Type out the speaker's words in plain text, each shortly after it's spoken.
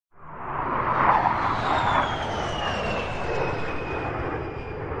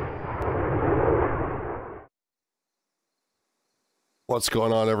What's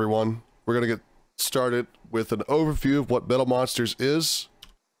going on, everyone? We're going to get started with an overview of what Metal Monsters is.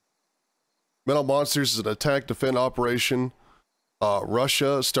 Metal Monsters is an attack defend operation.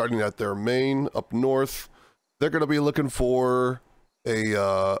 Russia, starting at their main up north, they're going to be looking for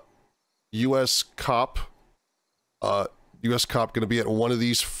a U.S. cop. U.S. cop going to be at one of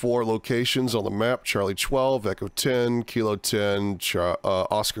these 4 locations on the map: Charlie 12, Echo 10, Kilo 10,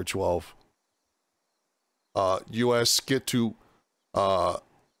 Oscar 12. U.S. get to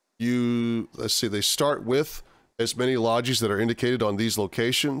let's see, they start with as many lodges that are indicated on these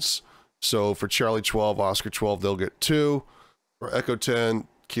locations. So for Charlie 12, Oscar 12, they'll get 2. For Echo 10,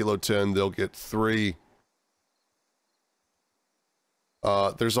 Kilo 10, they'll get 3.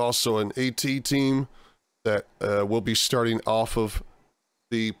 There's also an AT team that will be starting off of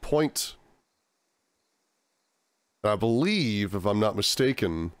the point. I believe, if I'm not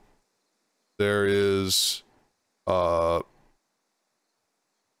mistaken, there is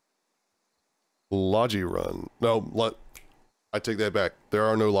Logi run. No, I take that back. There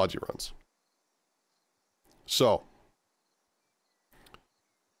are no Logi runs. So,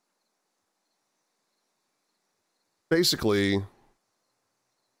 basically,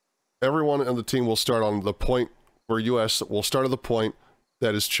 everyone on the team will start on the point where US will start at the point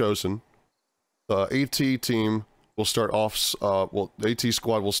that is chosen. The AT team will start off, well, the AT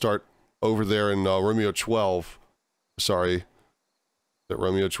squad will start over there in Romeo 12. Sorry, is that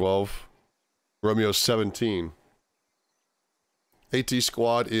Romeo 12? Romeo 17. AT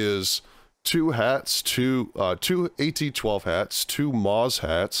squad is 2 hats, 2 AT-12 hats, 2 Moz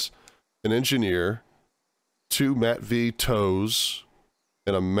hats, an engineer, 2 Mat V tows,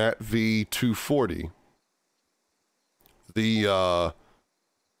 and a Mat V 240. The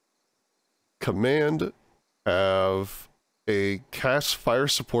command have a CAS fire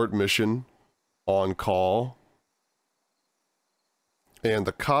support mission on call, and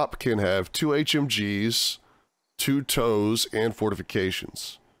the cop can have 2 HMGs, 2 tows, and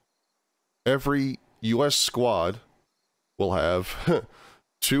fortifications. Every US squad will have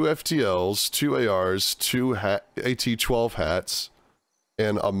 2 FTLs, 2 ARs, 2 AT-12 hats,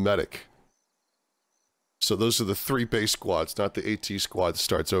 and a medic. So those are the 3 base squads, not the AT squad that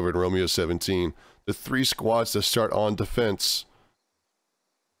starts over in Romeo 17. The 3 squads that start on defense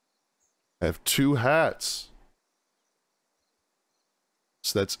have 2 hats.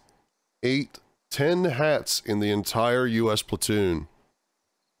 So that's 10 hats in the entire US platoon,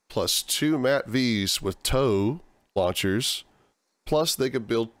 plus 2 Mat Vs with tow launchers, plus they could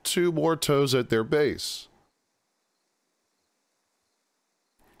build 2 more tows at their base.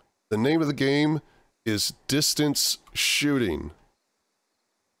 The name of the game is distance shooting.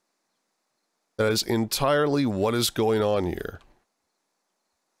 That is entirely what is going on here.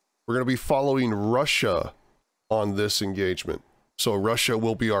 We're going to be following Russia on this engagement. So Russia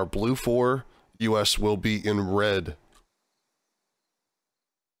will be our blue 4, US will be in red.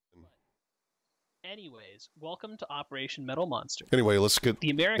 Anyways, welcome to Operation Metal Monster. Anyway, let's get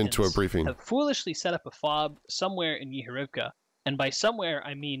the Americans into a briefing. Have foolishly set up a FOB somewhere in Yehorivka. And by somewhere,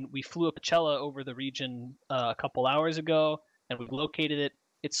 I mean we flew a Pachela over the region a couple hours ago, and we've located it.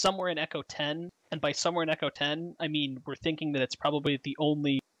 It's somewhere in Echo 10, and by somewhere in Echo 10, I mean we're thinking that it's probably the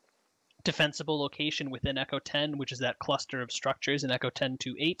only defensible location within Echo 10, which is that cluster of structures in Echo 10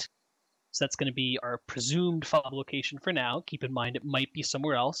 to 8. So that's going to be our presumed FOB location for now. Keep in mind it might be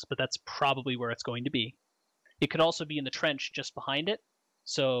somewhere else, but that's probably where it's going to be. It could also be in the trench just behind it.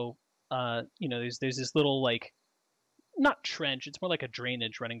 So, you know, there's this little, like, not trench, it's more like a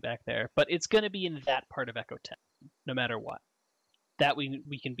drainage running back there, but it's going to be in that part of Echo 10, no matter what. That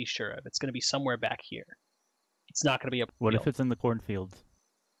we can be sure of. It's going to be somewhere back here. It's not going to be up. What if it's in the cornfields?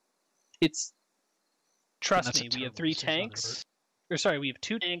 It's, trust me, we have 3 tanks. Or sorry, we have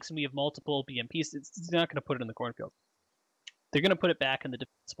 2 tanks and we have multiple BMPs. It's not going to put it in the cornfield. They're going to put it back in the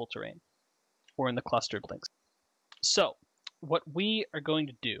defensible terrain or in the cluster of links. So what we are going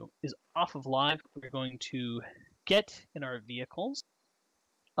to do is off of live, we're going to get in our vehicles.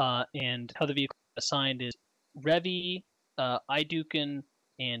 And how the vehicle is assigned is Revi, Idukin,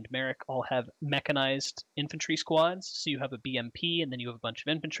 and Merrick all have mechanized infantry squads. So you have a BMP and then you have a bunch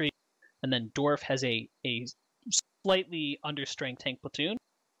of infantry. And then Dorf has a slightly understrength tank platoon.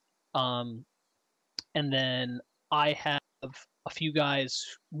 And then I have a few guys,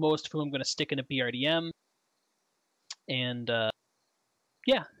 most of whom I'm going to stick in a BRDM. And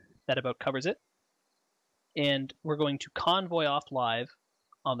yeah, that about covers it. And we're going to convoy off live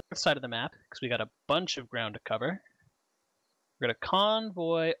on the north side of the map because we got a bunch of ground to cover. We're going to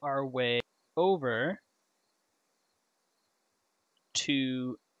convoy our way over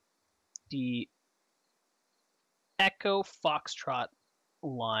to the Echo Foxtrot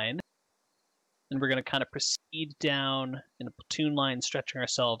line. And we're going to kind of proceed down in a platoon line, stretching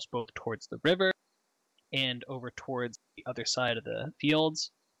ourselves both towards the river and over towards the other side of the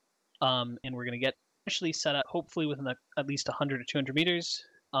fields. And we're going to get initially set up, hopefully within at least 100 or 200 meters,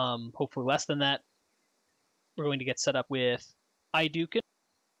 hopefully less than that. We're going to get set up with Idukin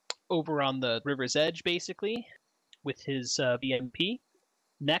over on the river's edge, basically, with his BMP.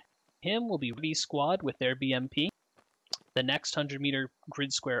 Next to him will be Ruby's squad with their BMP. The next 100-meter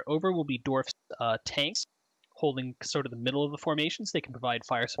grid square over will be Dorf's tanks, holding sort of the middle of the formation so they can provide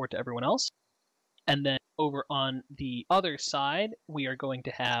fire support to everyone else. And then over on the other side, we are going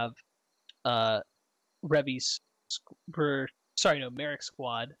to have Merrick's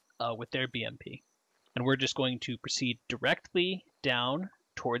squad with their BMP. And we're just going to proceed directly down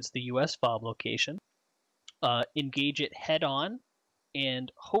towards the US FOB location, engage it head on,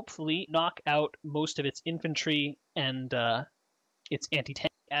 and hopefully knock out most of its infantry and its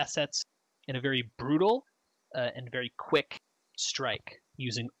anti-tank assets in a very brutal and very quick strike,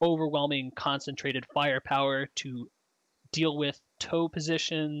 using overwhelming concentrated firepower to deal with tow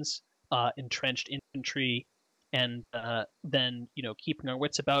positions, entrenched infantry, and then, keeping our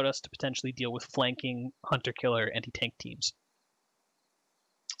wits about us to potentially deal with flanking hunter-killer anti-tank teams.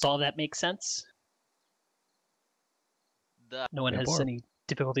 Does all that make sense? No one has any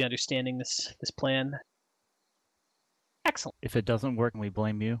difficulty understanding this plan? Excellent. If it doesn't work, we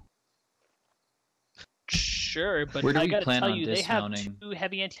blame you. Sure, but I gotta tell you, they have 2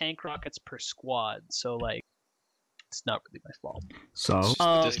 heavy anti-tank rockets per squad, so, it's not really my fault. So,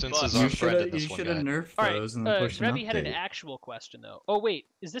 distances on friend at this one. You should have nerfed those and then pushed an Revy had an update. actual question, though. Oh, wait,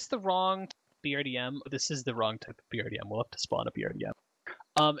 is this the wrong BRDM? This is the wrong type of BRDM. We'll have to spawn a BRDM.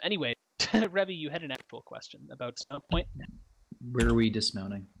 Anyway, Revy, you had an actual question about dismount point. Where are we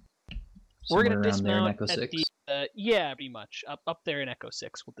dismounting? We're going to dismount Echo 6? yeah, pretty much. Up there in Echo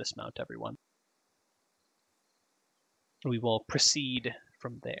 6, we'll dismount everyone. We will proceed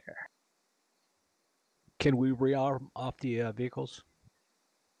from there. Can we rearm off the vehicles?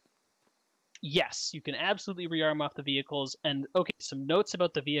 Yes, you can absolutely rearm off the vehicles. And, okay, some notes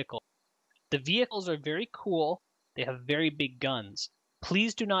about the vehicle. The vehicles are very cool. They have very big guns.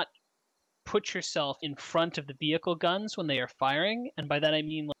 Please do not put yourself in front of the vehicle guns when they are firing. And by that I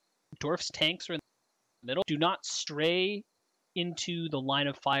mean, Dorf's tanks are in the middle. Do not stray into the line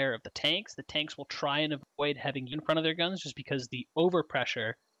of fire of the tanks. The tanks will try and avoid having you in front of their guns just because the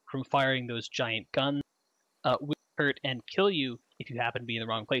overpressure from firing those giant guns will hurt and kill you if you happen to be in the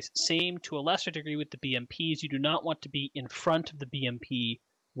wrong place. Same to a lesser degree with the BMPs. You do not want to be in front of the BMP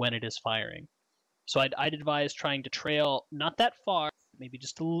when it is firing. So I'd advise trying to trail not that far, maybe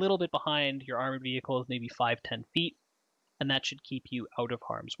just a little bit behind your armored vehicles, maybe 5-10 feet, and that should keep you out of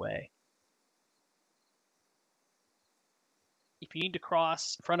harm's way. If you need to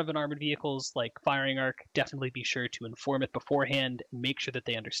cross in front of an armored vehicle's firing arc, definitely be sure to inform it beforehand and make sure that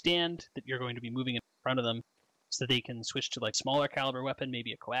they understand that you're going to be moving in front of them so that they can switch to smaller caliber weapon,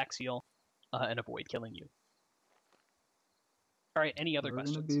 maybe a coaxial, and avoid killing you. All right, any other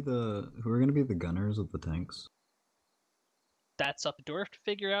questions? Who are going to be the gunners of the tanks? That's up to Dorf to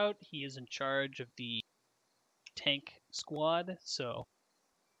figure out. He is in charge of the tank squad, so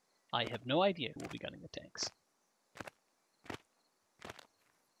I have no idea who will be gunning the tanks.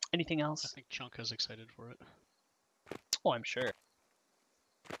 Anything else? I think Chunka's excited for it. Oh, I'm sure.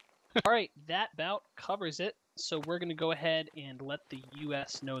 All right, that about covers it. So we're going to go ahead and let the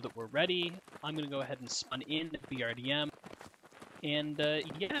U.S. know that we're ready. I'm going to go ahead and spawn in BRDM. And,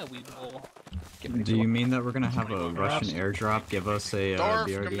 yeah, we will... Do you mean that we're going to have a Russian airdrop give us a Dorf,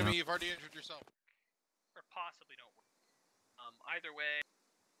 BRDM? come to me. You've already injured yourself. Or possibly don't work. Either way...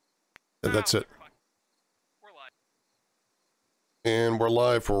 And that's it. We're live. And we're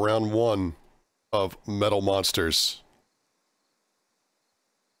live for round 1 of Metal Monsters.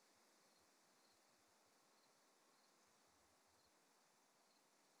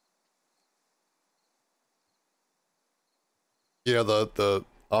 Yeah, the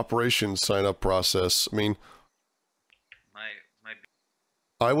operation sign-up process, I mean...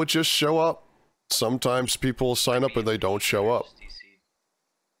 I would just show up. Sometimes people sign up and they don't show up.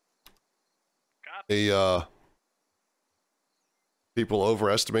 People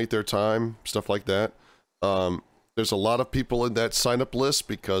overestimate their time, stuff like that. There's a lot of people in that sign-up list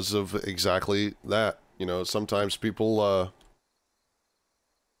because of exactly that. Sometimes people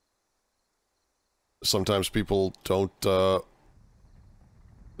don't,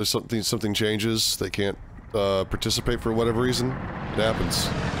 there's something changes, they can't participate for whatever reason. It happens.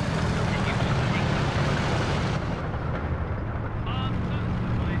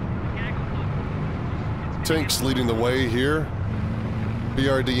 Tanks leading the way here.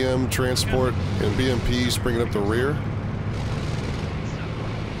 BRDM, transport, and BMPs bringing up the rear.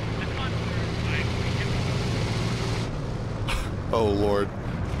 Oh, Lord.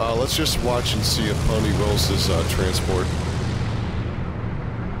 Let's just watch and see if Pony rolls his transport.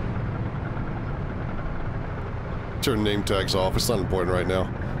 Turn name tags off. It's not important right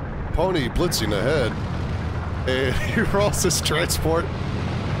now. Pony blitzing ahead. And he rolls his transport.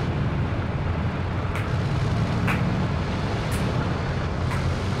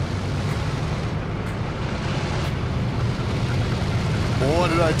 What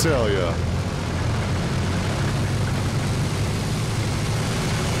did I tell you?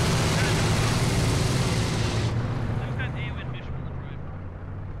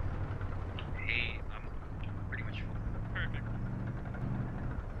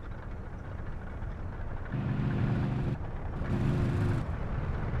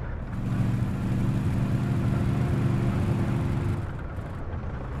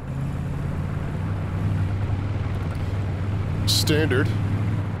 Standard.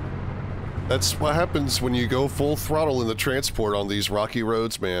 That's what happens when you go full throttle in the transport on these rocky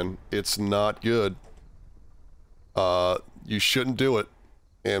roads, man. It's not good. You shouldn't do it.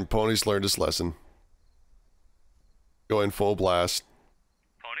 And Pony's learned his lesson. Going full blast.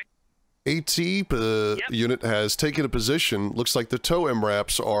 Pony? AT unit has taken a position. Looks like the tow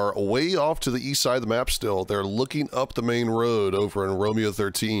MRAPs are way off to the east side of the map still. They're looking up the main road over in Romeo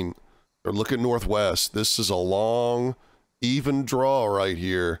 13. They're looking northwest. This is a long, even draw right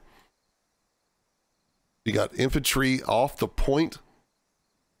here. You got infantry off the point.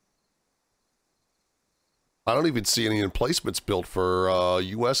 I don't even see any emplacements built for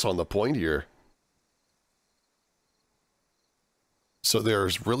US on the point here. So they're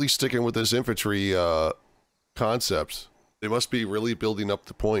really sticking with this infantry concept. They must be really building up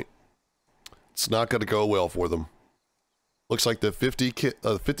the point. It's not going to go well for them. Looks like the 50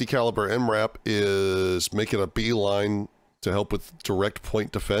 caliber MRAP is making a beeline to help with direct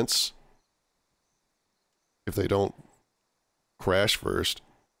point defense. If they don't crash first.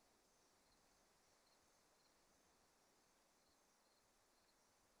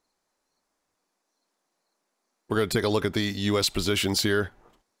 We're going to take a look at the US positions here.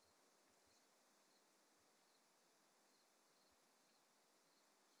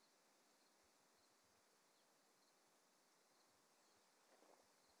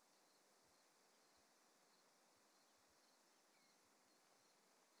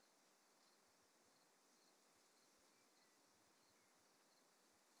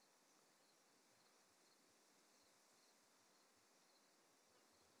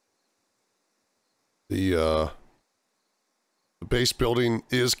 The base building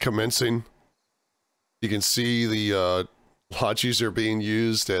is commencing. You can see the lodges are being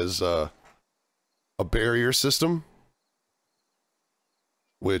used as a barrier system,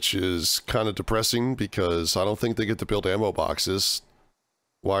 which is kind of depressing because I don't think they get to build ammo boxes.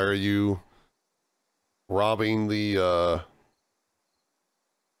 Why are you robbing the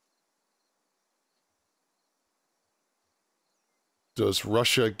Does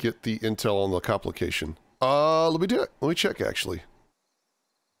Russia get the intel on the complication? Let me do it. Let me check, actually.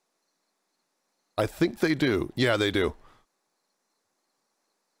 I think they do. Yeah, they do.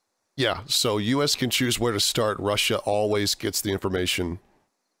 Yeah, so US can choose where to start. Russia always gets the information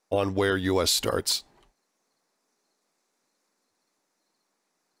on where US starts.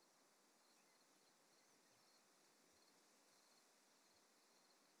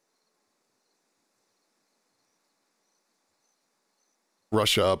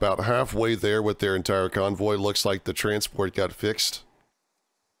 Russia about halfway there with their entire convoy. Looks like the transport got fixed.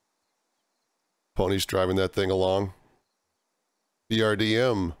 Pony's driving that thing along.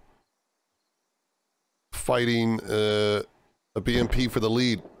 BRDM fighting a BMP for the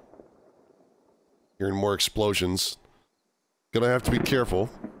lead. Hearing more explosions. Gonna have to be careful.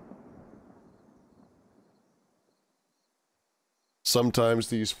 Sometimes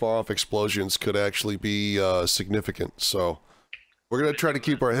these far-off explosions could actually be significant, so we're gonna try to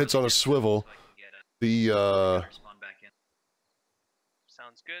keep our heads on a swivel. The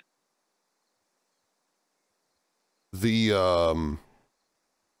sounds good. The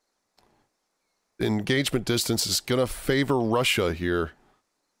engagement distance is gonna favor Russia here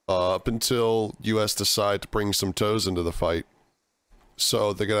up until US decide to bring some tows into the fight.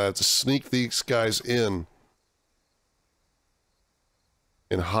 So they're gonna have to sneak these guys in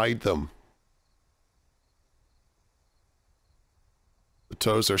and hide them. The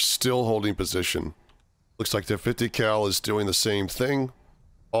tows are still holding position. Looks like their 50 cal is doing the same thing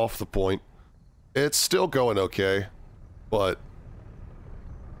off the point. It's still going okay, but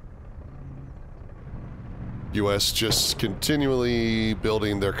US just continually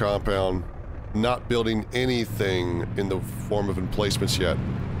building their compound, not building anything in the form of emplacements yet.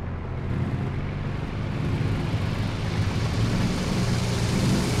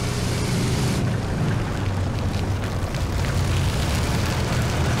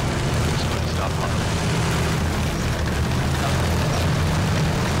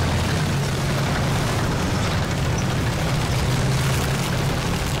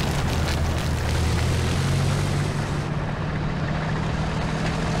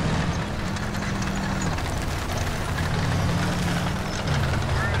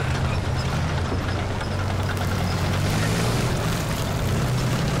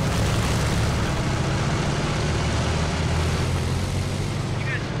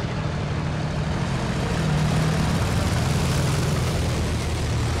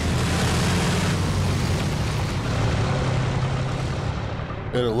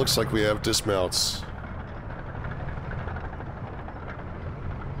 And it looks like we have dismounts.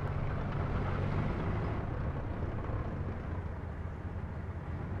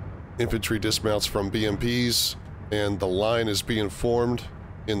 Infantry dismounts from BMPs, and the line is being formed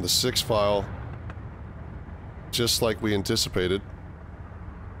in the 6 file, just like we anticipated.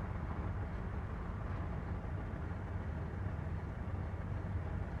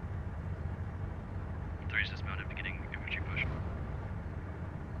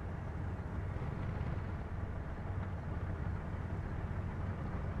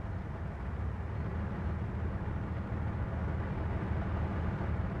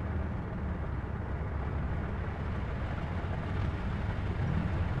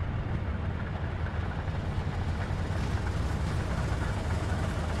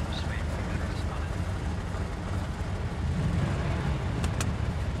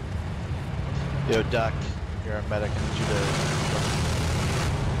 Yo, Doc, you're a medic. I need you to...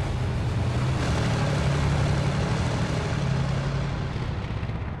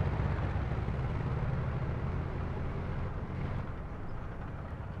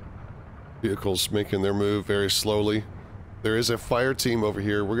 Vehicles making their move very slowly. There is a fire team over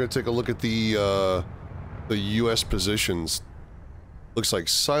here. We're going to take a look at the U.S. positions. Looks like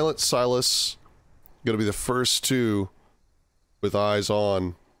Silent Silas going to be the first two with eyes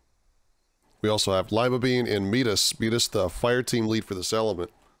on. We also have Lima Bean and Metis. Metis, the fire team lead for this element.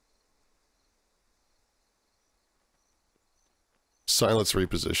 Silence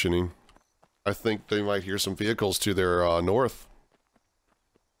repositioning. I think they might hear some vehicles to their north.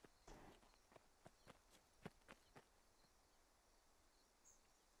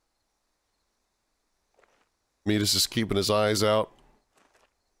 Metis is keeping his eyes out.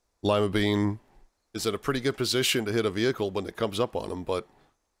 Lima Bean is in a pretty good position to hit a vehicle when it comes up on him, but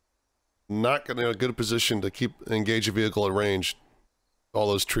not in a good position to engage a vehicle at range. All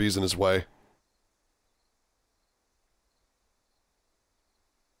those trees in his way.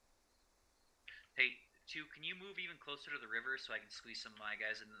 Hey, can you move even closer to the river so I can squeeze some of my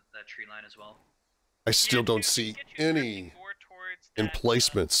guys in that tree line as well? I still don't see any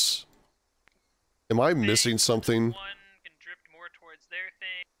emplacements. Am I missing something? One can drift more towards their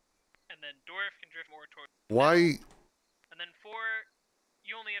thing, and then Dwarf can drift more towards... Why? And then 4,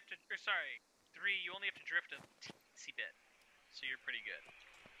 you only have to... Or sorry, 3, you only have to drift a teensy bit. So you're pretty good.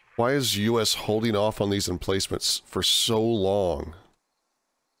 Why is US holding off on these emplacements for so long?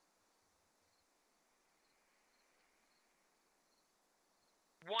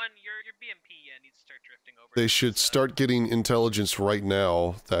 One, your BMP needs to start drifting over. They should start getting intelligence right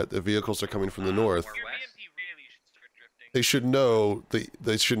now that the vehicles are coming from the north. Your BMP really should start drifting. They should know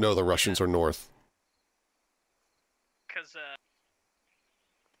they should know the Russians are north. Because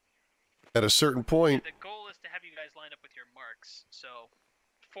at a certain point, the goal is to have you guys line up with your marks. So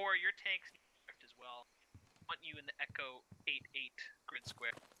 4, your tanks need to drift as well. I want you in the Echo 8-8 grid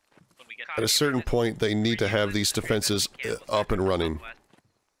square. When we get at a certain point, they need to have these defenses up and running.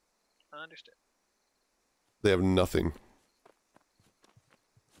 Understood. They have nothing.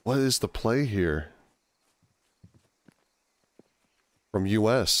 What is the play here? From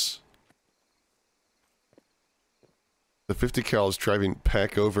US. The 50 cal is driving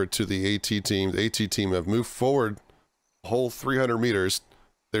back over to the AT team. The AT team have moved forward a whole 300 meters.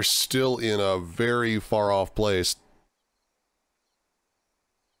 They're still in a very far off place.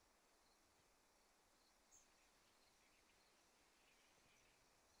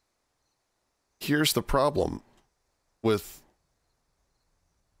 Here's the problem with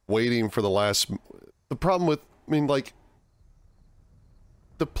waiting for the last... The problem with, I mean, like,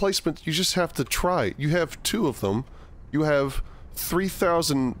 the placement, you just have to try. You have 2 of them. You have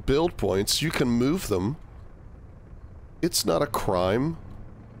 3,000 build points. You can move them. It's not a crime.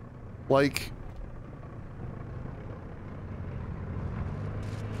 Like,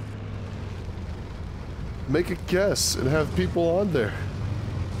 Make a guess and have people on there.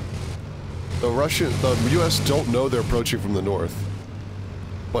 The U.S. don't know they're approaching from the north,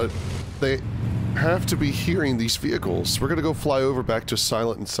 but they have to be hearing these vehicles. We're gonna go fly over back to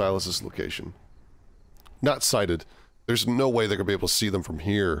Silent and Silas's location. Not sighted. There's no way they're gonna be able to see them from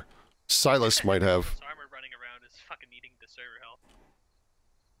here. Silas might have. Armor running around is fucking needing the server help.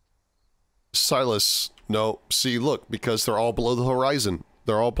 Silas, no. See, look, because they're all below the horizon.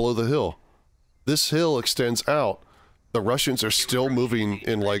 They're all below the hill. This hill extends out. The Russians are still moving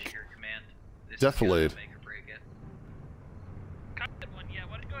in, like, defilade. Yeah,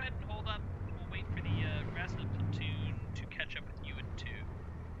 why don't you go ahead and hold up? We'll wait for the rest of the platoon to catch up with you at 2.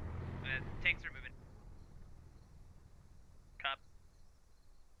 Tanks are moving. Cop.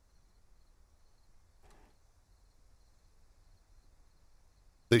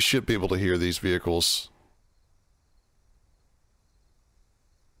 They should be able to hear these vehicles.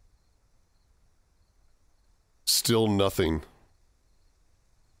 Still nothing.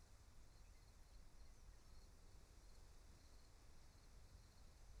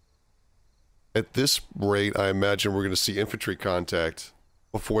 At this rate, I imagine we're going to see infantry contact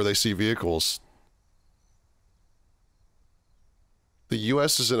before they see vehicles. The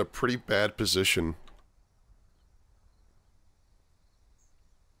U.S. is in a pretty bad position.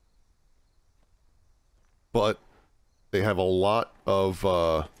 But they have a lot of,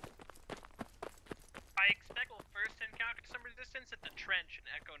 I expect we'll first encounter some resistance at the trench in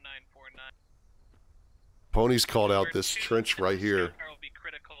Echo 949. Pony's called out this trench right here. Will be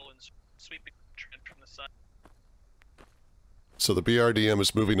critical in sweeping the trench from the side. So the BRDM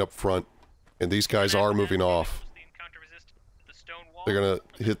is moving up front, and these guys are moving off. They're gonna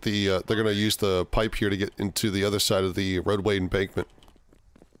hit the, they're gonna use the pipe here to get into the other side of the roadway embankment.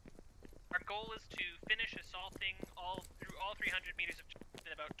 Our goal is to finish assaulting through all 300 meters of trench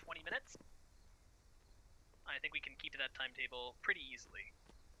in about 20 minutes. I think we can keep to that timetable pretty easily.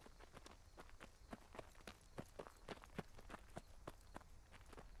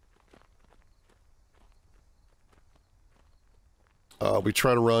 We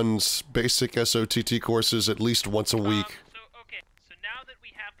try to run basic SOTT courses at least once a week. So now that we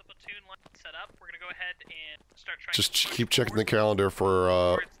have the platoon line set up, we're gonna go ahead and start trying. Just keep checking the calendar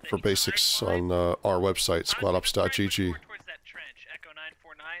for basics on our website, squadops.gg. Towards that trench, Echo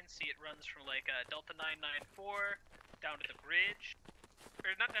 949. See, it runs from like Delta 994 down to the bridge,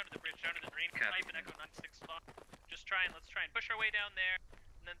 or not down to the bridge, down to the drain pipe at Echo 965. Let's try and push our way down there,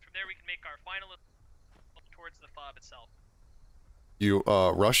 and then from there we can make our final towards the fob itself. You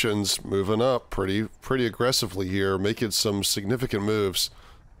Russians moving up pretty aggressively here, making some significant moves.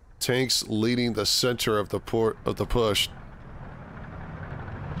 Tanks leading the center of the push. Let them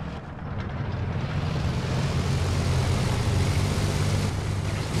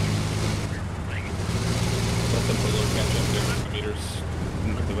put a little catch up there. Meters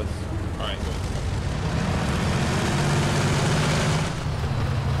north of us. All right, good.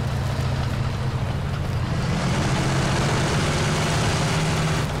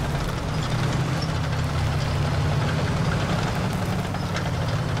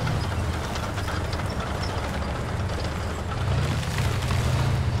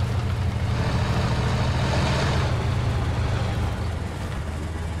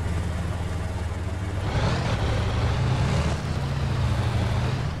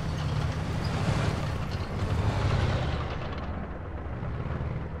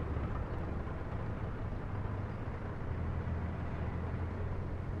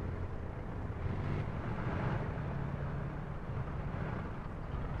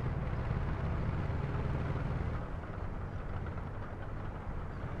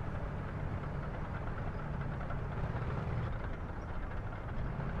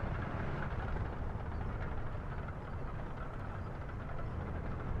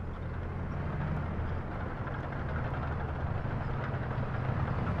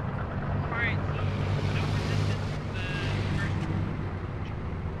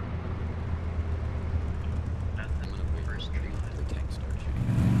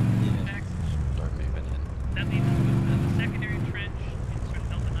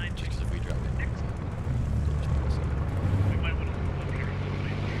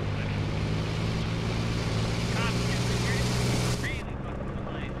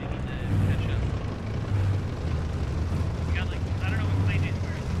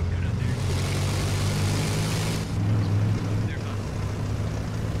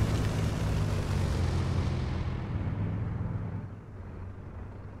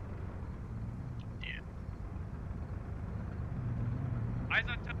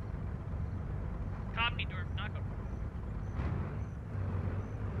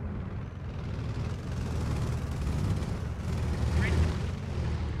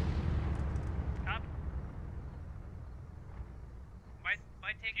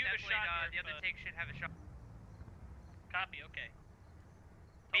 the other tank should have a shot. Copy, okay.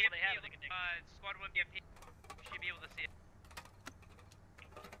 BMP, they have it, they can take squad 1 BMP. Should be able to see it.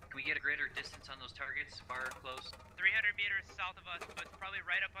 Can we get a greater distance on those targets, far or close? 300 meters south of us, but it's probably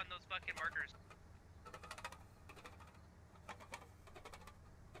right up on those fucking markers.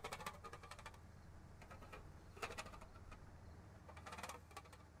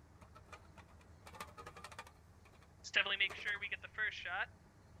 Let's definitely make sure we get the first shot.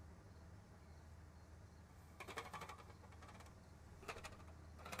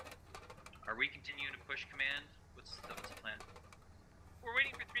 Are we continuing to push command? What's the plan? We're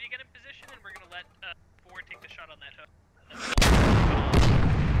waiting for 3 to get in position, and we're gonna let 4 take the shot on that hook.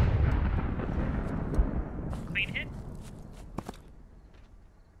 Clean hit.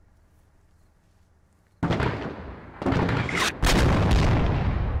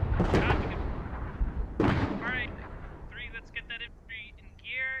 Alright, 3, let's get that infantry in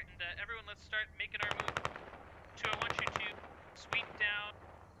gear, and everyone let's start making our move. 2, I want you to sweep down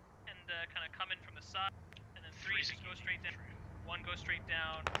and kind of come in from the side, and then 3 just go straight down. 1 go straight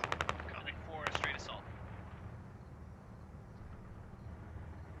down, and then 4 straight assault.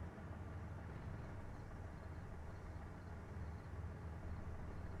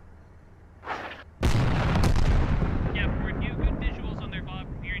 Yeah, for if you have good visuals on their bot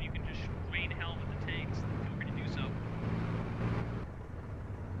from here, and you can just rain hell with the tanks, then feel free to do so.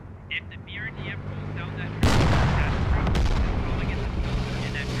 If the BRDM goes down that track, that's going in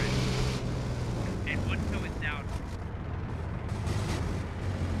that track. And once so it's down.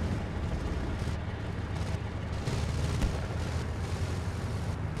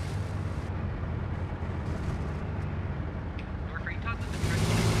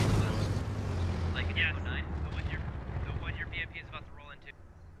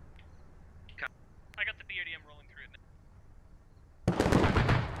 I got the BRDM rolling through it now.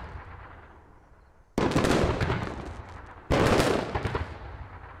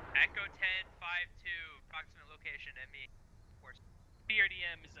 Echo 10-5-2, approximate location, ME.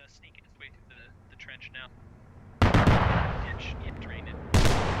 BRDM is sneaking its way through the trench now. Ditch, yeah, drain it.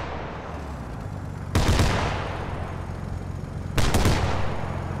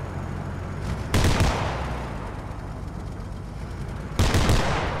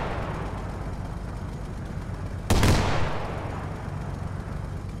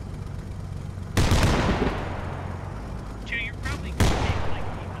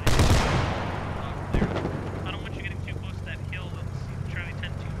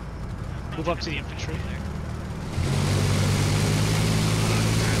 Move up to the infantry.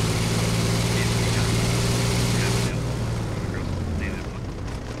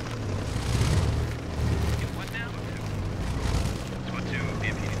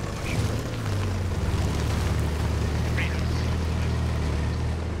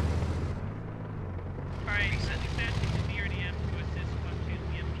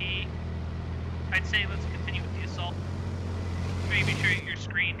 I'd say let's continue with the assault. Maybe sure you're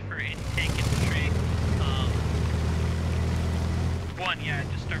screened for any tank infantry. 1, yeah,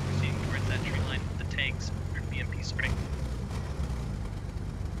 just start proceeding towards that tree line with the tanks or BMP spring.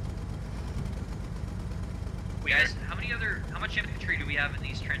 Guys, how much infantry do we have in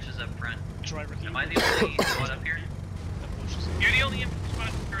these trenches up front? Driver. Am I the only squad up here? You're the only infantry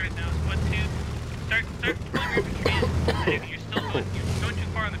squad right now. Squad 2, start pulling your infantry in. You're still going too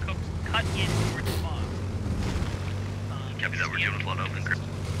far on the coast. Cut in towards the bomb. Copy that, we're doing a flood open.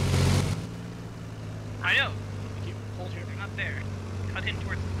 I know. Hold here, they're not there. Cut in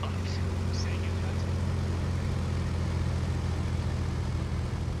towards the box.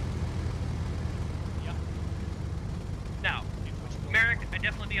 Yeah. Now, Merrick, I'd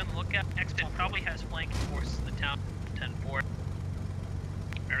definitely be on the lookout. Exit probably has flanking forces in the town. 10-4.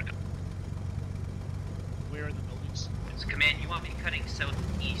 America. Where are the buildings? So command, you want me cutting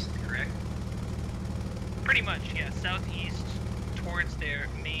southeast, correct? Pretty much, yeah. Southeast towards their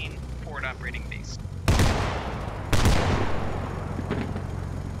main forward operating base.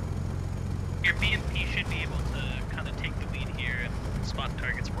 Your BMP should be able to kind of take the lead here and spot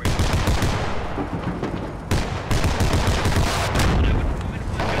targets for you.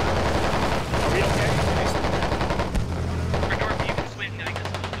 Are we okay? For North, you can swing, I guess,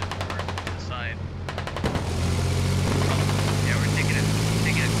 a little bit more to the side. Yeah, we're taking it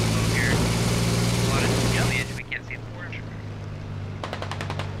slow here. A lot of foliage, we can't see the forge.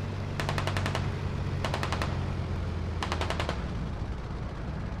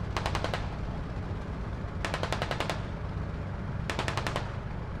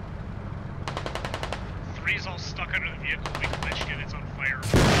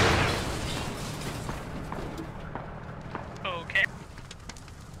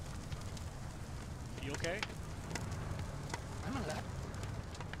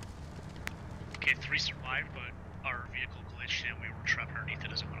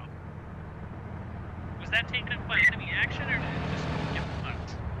 that taken up by enemy action, or did it just get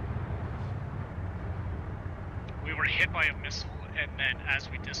fucked? We were hit by a missile, and then as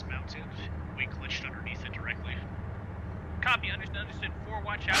we dismounted, we glitched underneath it directly. Copy, understood. 4,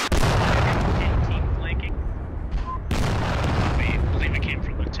 watch out. Tank team flanking. We believe it came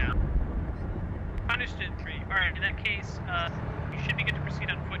from the town. Understood, 3. Alright, in that case, you should be good to proceed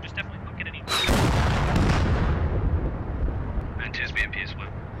on foot. Just definitely don't get any. And 2's BMP is what?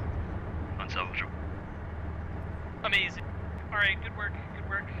 Unsalvageable. Amazing. Alright, good work,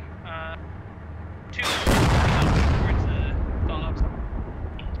 2, towards the dogs.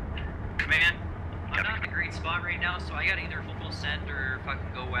 Command, I'm not in a great spot right now, so I gotta either full send or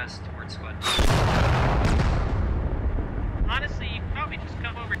fucking go west towards squad. Honestly, you can probably just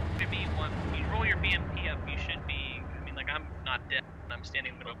come over to me once you roll your BMP up. You should be. I mean, like, I'm not dead. I'm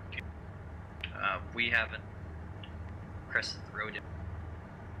standing in the middle of the queue. We haven't crested the road yet.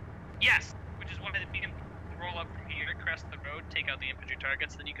 Yes, which is why the BMP roll up from here, crest the road, take out the infantry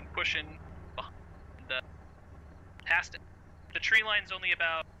targets, then you can push in behind past it. The tree line's only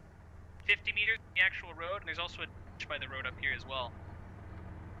about 50 meters from the actual road, and there's also a ditch by the road up here as well.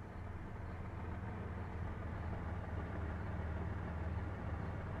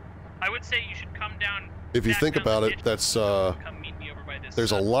 I would say you should come down. If you think about it, that's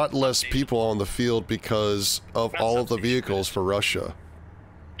there's a lot less people on the field because of all of the vehicles for Russia.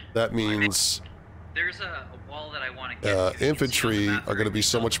 That means there's a wall that I want to get infantry are going to be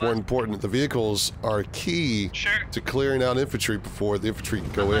so much more important. The vehicles are key to clearing out infantry before the infantry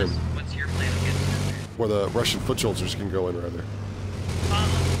can go in. What's your plan of getting in there? Or the Russian foot soldiers can go in, rather.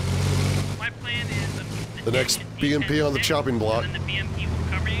 My plan is the next BMP on the chopping block. And then the BMP will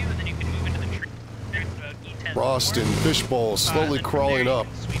cover you, and then you can move into the tree. Frost and Fishbowl slowly crawling up.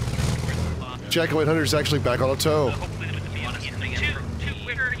 Jacobite Hunter's actually back on a tow.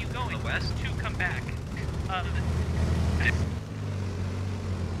 Where are you going? The west? 2, come back.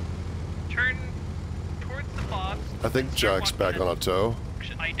 Turn towards the fobs. I think Jack's back on a tow.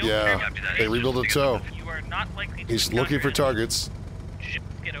 Yeah, they rebuilt a tow. You are not likely to He's looking for targets. Just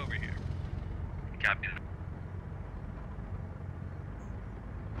get over here. Copy that.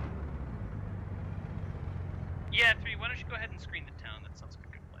 Yeah, 3, why don't you go ahead and screen the town? That sounds like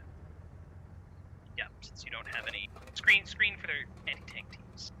a good plan. Yeah, since you don't have any... Screen for their anti-tank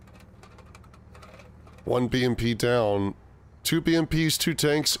teams. 1 BMP down. 2 BMPs, 2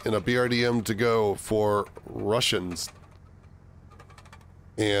 tanks, and a BRDM to go for Russians.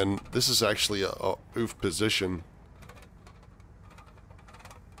 And this is actually a oof position.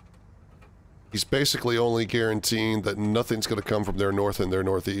 He's basically only guaranteeing that nothing's going to come from their north and their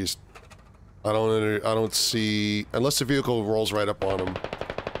northeast. I don't see, unless the vehicle rolls right up on him.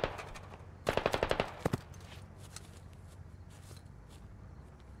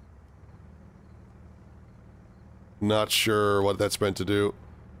 Not sure what that's meant to do.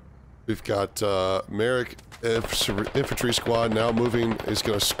 We've got Merrick infantry squad now moving, is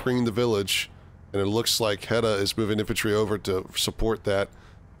going to screen the village, and it looks like Hedda is moving infantry over to support that.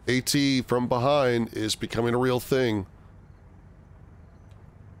 AT from behind is becoming a real thing.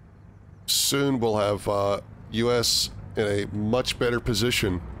 Soon we'll have US in a much better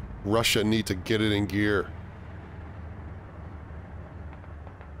position. Russia need to get it in gear.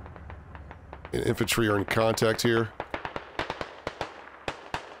 And infantry are in contact here.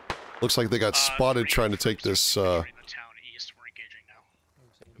 Looks like they got spotted trying to take this. Copy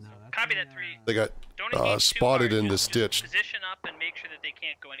that 3. They got spotted in this ditch. Position up and make sure that they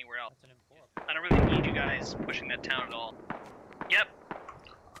can't go anywhere else. I don't really need you guys pushing that town at all. Yep.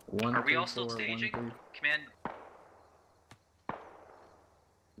 Are we all still staging? Command.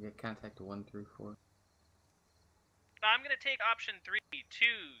 You get contact 134. I'm gonna take option 3. 2.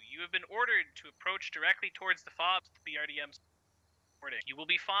 You have been ordered to approach directly towards the fobs. The BRDM's reporting. You will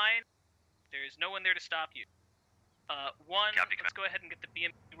be fine. There is no one there to stop you. 1. Let's go ahead and get the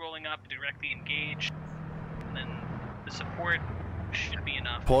BMP rolling up, directly engage, and then the support should be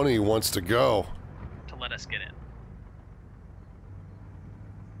enough. Pony wants to go. To let us get in.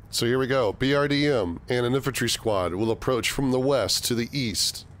 So here we go. BRDM and an infantry squad will approach from the west to the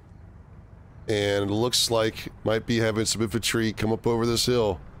east. And it looks like might be having some infantry come up over this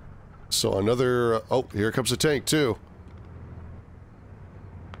hill. So another... oh, here comes a tank too.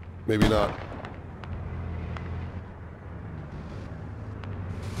 Maybe not.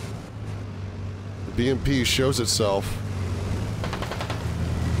 The BMP shows itself.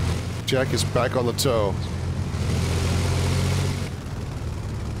 Jack is back on the tow.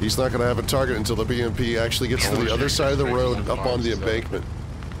 He's not going to have a target until the BMP actually gets to the other side of the road up on the embankment.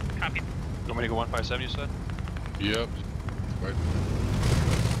 Copy. You want me to go 157, you said? Yep. Right.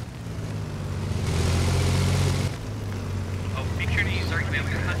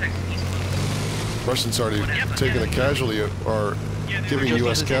 Russians already taking a casualty, or giving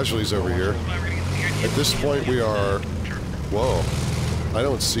U.S. casualties over here. At this point, we are... Whoa. I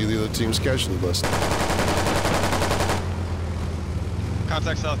don't see the other team's casualty list.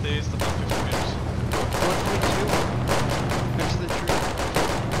 Contact southeast, about 50 meters. Next to the tree.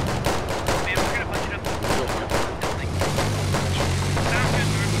 Man, we're gonna punch it up. Sounds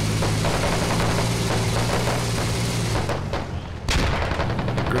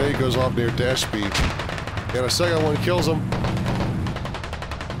good. Grenade goes off near Dash B. And a second one kills him.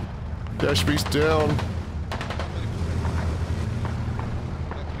 Dash B's down.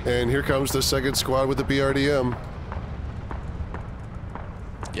 And here comes the second squad with the BRDM.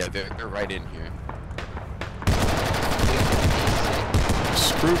 Yeah, they're right in here.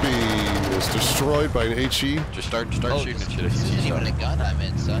 Scrooby is destroyed by an HE. Just start shooting at shit if you This see isn't even a something. gun I'm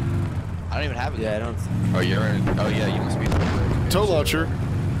in, son. I don't even have a gun. Yeah, I don't. Oh, you're in. Oh, yeah, you must be. Tow launcher.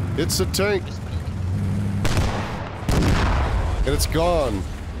 It's a tank. And it's gone.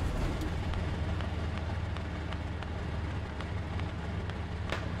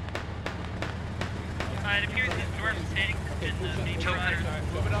 It appears these dwarves standing in the main road.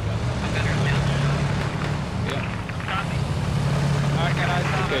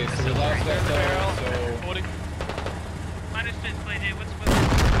 Okay, so we lost that barrel, so... Minus display day, what's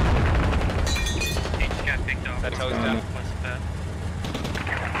He just got picked off. That's how it's down.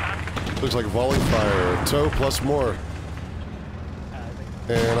 Looks like volley fire. Tow plus more.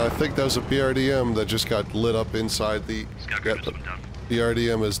 And I think that was a BRDM that just got lit up inside the... Yeah, the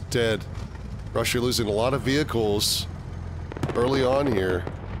BRDM is dead. Russia losing a lot of vehicles early on here.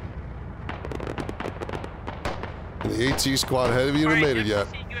 And the AT squad haven't even made it yet.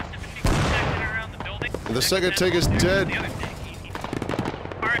 And the second tank is dead.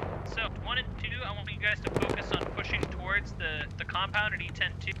 Alright, so 1 and 2, I want you guys to focus on pushing towards the compound at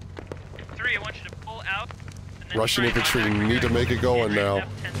E10-2. 3, I want you to pull out. And then Russian infantry need to make it going now.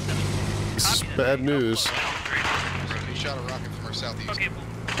 This is bad news. He shot a rocket from our southeast. Okay, well,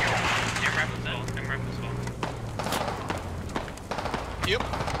 Yep.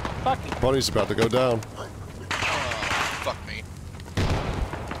 Pony's about to go down. Fuck me.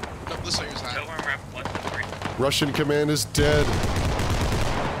 No, this way is high. Russian command is dead.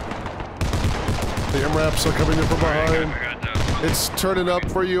 The MRAPs are coming in from behind. It's turning up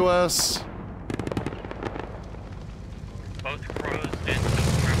for US. both crows and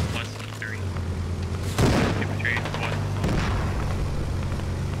plus 3. Infantry plus.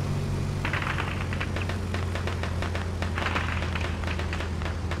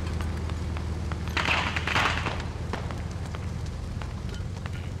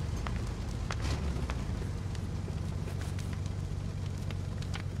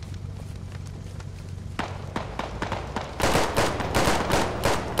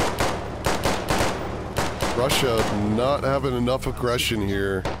 Russia not having enough aggression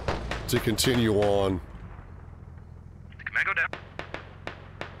here to continue on. Command go down.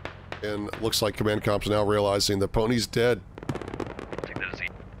 And looks like Command Comp's now realizing that Pony's dead. Take that as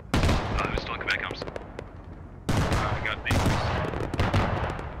who's still in Command Comps? Got me.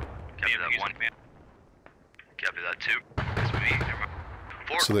 Copy that 1. Copy that 2. That's me.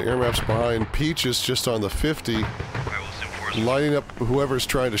 4. So the air map's behind. Peach is just on the 50, lining up whoever's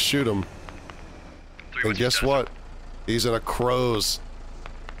trying to shoot him. And guess what? He's in a Crows.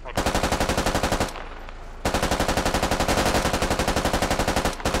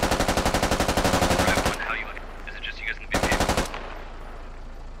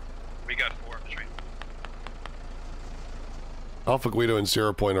 We got 4 infantry. Alpha Guido and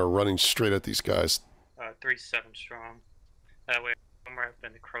 0 Point are running straight at these guys. 3-7 strong. That way, we're up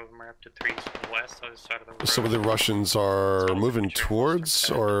in the Crow, we're up to 3 to the west, other side of the road. Some of the Russians are moving towards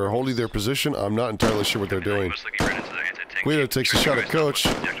or holding their position. I'm not entirely sure what they're doing. Guido takes a shot at Coach,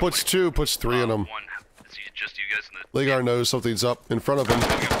 puts 2, puts 3 in him. Ligar knows something's up in front of him.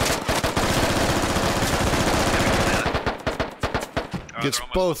 Gets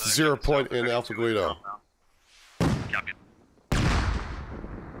both 0 Point and Alpha Guido.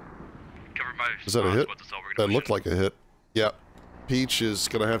 Is that a hit? That looked like a hit. Yeah. Peach is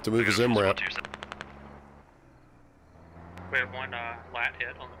gonna have to move his MRAP. We have 1 lat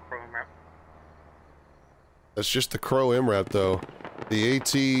hit on the Crow map. That's just the Crow MRAP though. The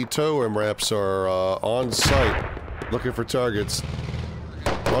AT tow MRAPs are on site, looking for targets.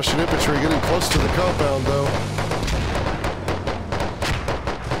 Russian infantry getting close to the compound though.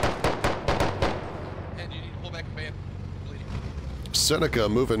 Seneca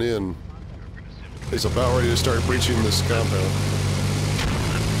moving in. He's about ready to start breaching this compound.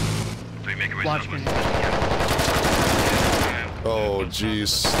 Oh,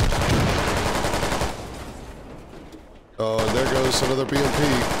 jeez. Oh, and there goes another BMP.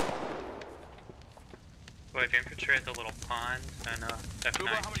 Well, if you infiltrate the little pond, and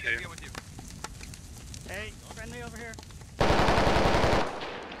F92. Hey, friendly over here.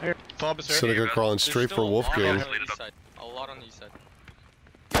 Seneca crawling straight for Wolfgang. A lot on the east side.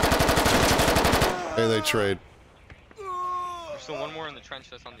 And they trade. There's still one more in the trench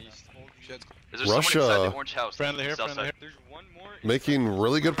that's on the east. Russia Friendly here, friendly here. There's one more. making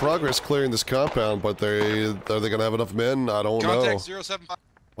really good progress clearing this compound, but are they gonna have enough men? I don't know. Contact 075.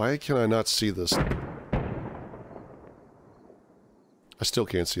 Why can I not see this? I still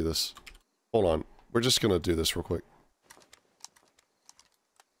can't see this. Hold on. We're just gonna do this real quick.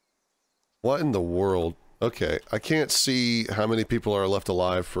 What in the world? Okay, I can't see how many people are left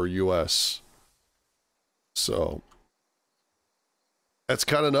alive for US. So that's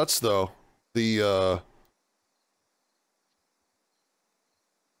kind of nuts, though. The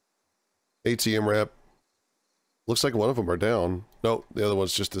ATM ramp looks like one of them are down. No, the other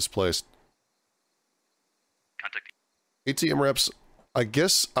one's just displaced. ATM ramps, I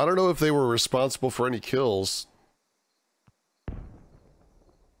guess, I don't know if they were responsible for any kills.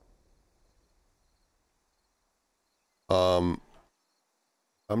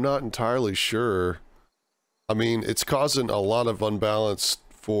 I'm not entirely sure. I mean, it's causing a lot of unbalance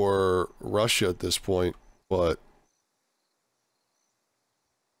for Russia at this point, but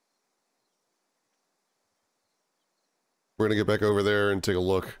we're gonna get back over there and take a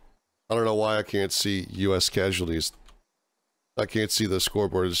look. I don't know why I can't see US casualties. I can't see the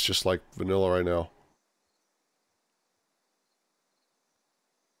scoreboard, it's just like vanilla right now.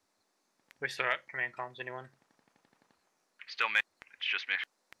 We still at command comms, anyone? Still me. It's just me.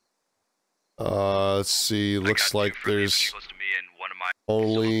 Let's see, looks like there's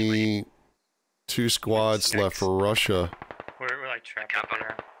only 2 squads left for Russia. We're like trapped up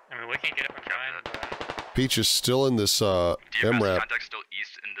there. I mean, we can get up and try, but... Peach is still in this, MRAP. Contact still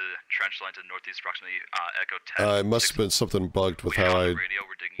east in the trench line to the northeast, approximately, Echo 10. It must have been something bugged with how I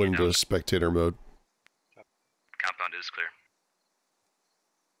went into spectator mode. Compound is clear.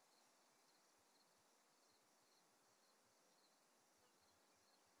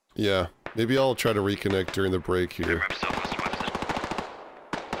 Yeah, maybe I'll try to reconnect during the break here.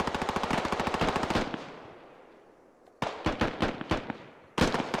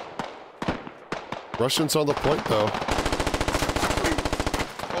 Russians on the point, though.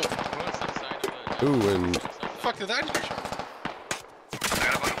 Ooh, and... Fuck, did I just... I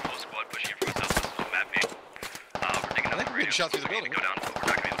got a bunch of full squad pushing in from the south. This is on map B. We're taking I think we're getting shot through the building. Go down. We're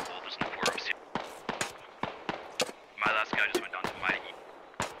not gonna be in the pool. There's no 4 rooms here. My last guy just went down to my E.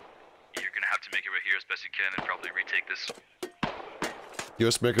 You're gonna have to make it right here as best you can and probably retake this.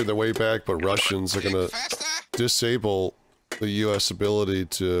 US making their way back, but Russians are gonna disable the US ability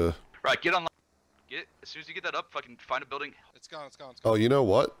to... Right, get online. Get as soon as you get that up, fucking find a building. It's gone, it's gone. Oh, you know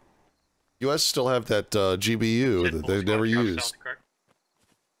what? US still have that GBU that they've never used. I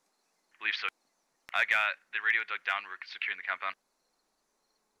believe so. I got the radio dug down. We're securing the compound.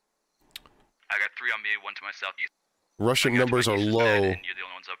 I got 3 on me, 1 to my southeast. Russian numbers are low. You're the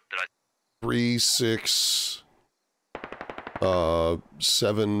only ones up. Did I? 3, 6,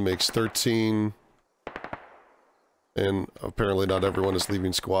 7 makes 13. And apparently not everyone is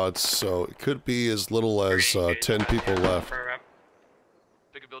leaving squads, so it could be as little as 10 people left.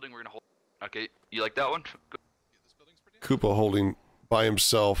 Pick a building, we're gonna hold. Okay, you like that one? Koopa holding by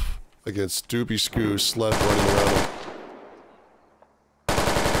himself against Doobie Scoo, Sleth running around him.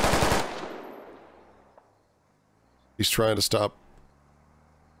 He's trying to stop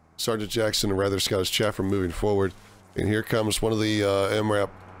Sergeant Jackson and Rather Scottish Chaff from moving forward. And here comes one of the MRAP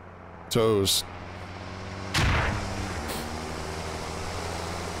toes.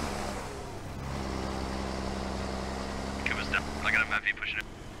 I got a map pushing it.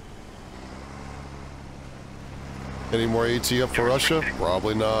 Any more AT up for Russia?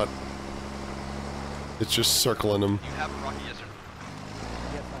 Probably not. It's just circling them. You have a rocket, yes, sir?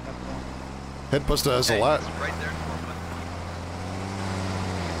 Yes, I have one. Headbuster has a lot. It's right there.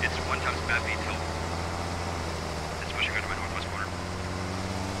 It's 1 times map tilt. It's pushing right to my northwest corner.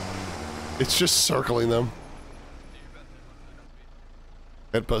 It's just circling them.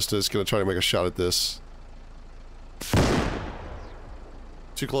 Headbuster is going to try to make a shot at this.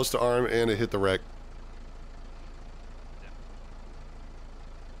 Too close to arm, and it hit the wreck.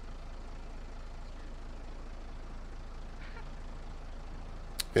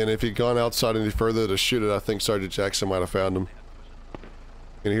 And if he'd gone outside any further to shoot it, I think Sergeant Jackson might have found him.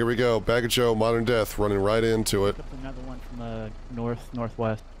 And here we go, Bag of Joe, Modern Death, running right into it. Another one from the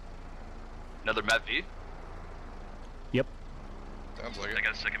northwest. Another map V? Yep. Sounds like it. I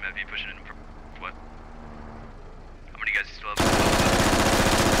got a second map. You pushing in from what? How many guys you still have?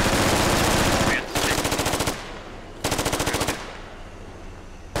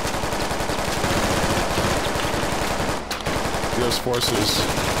 U.S. forces.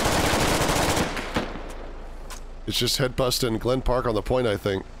 It's just Headbuster and Glen Park on the point, I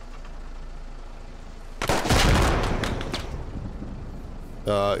think.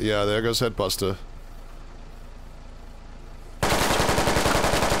 Yeah, there goes Headbuster.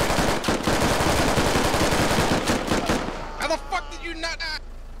 How the fuck did you not die?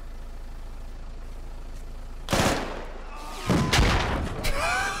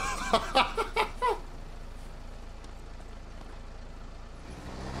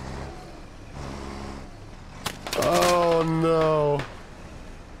 Oh no.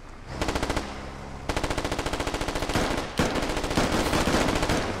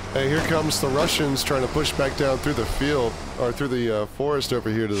 Hey, here comes the Russians trying to push back down through the field, or through the forest over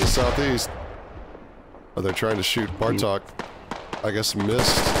here to the southeast. Oh, they're trying to shoot Bartok. I guess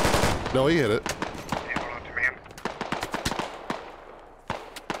missed. No, he hit it.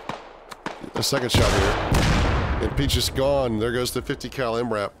 A second shot here. And Peach is gone. There goes the 50 cal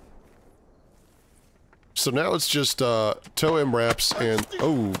MRAP. So now it's just tow MRAPs and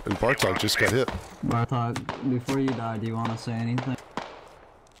oh, and Bartok just got hit. Bartok, before you die, do you want to say anything?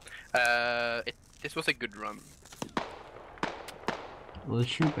 This was a good run. Well, let's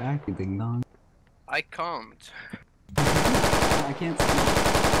shoot back, you ding dong. I can't. I can't see.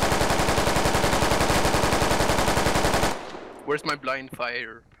 Where's my blind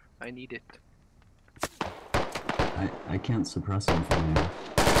fire? I need it. I can't suppress him from you.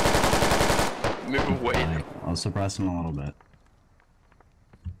 Move away. I'll suppress him a little bit.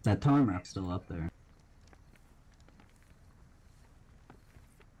 That tower map's still up there.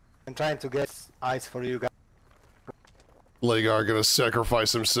 I'm trying to get eyes for you guys. Lagar gonna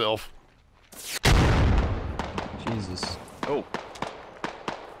sacrifice himself. Jesus. Oh.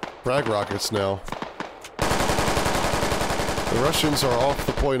 Frag rockets now. The Russians are off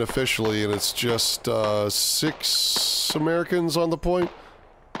the point officially, and it's just 6 Americans on the point.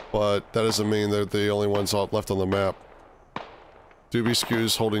 But that doesn't mean they're the only ones left on the map.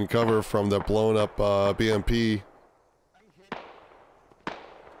 Dubiscu's holding cover from the blown up BMP.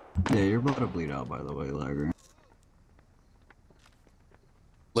 Yeah, you're about to bleed out, by the way, Lagar.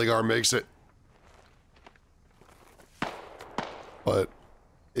 Lagar makes it. But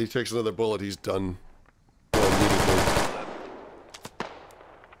he takes another bullet, he's done immediately.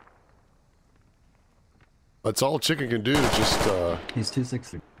 That's all Chicken can do to just, He's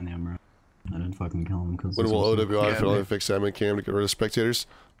 260 in the MRAP. I didn't fucking kill him because... When will OWI finally fix admin cam to get rid of spectators?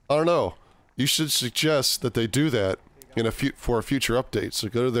 I don't know. You should suggest that they do that in for a future update. So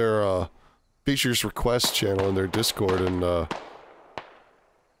go to their features request channel in their Discord and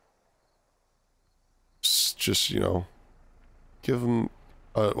just, you know, give them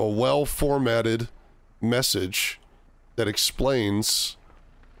a well-formatted message that explains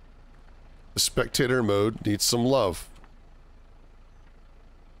the spectator mode needs some love.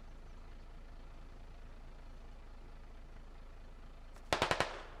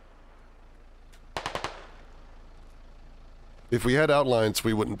 If we had outlines,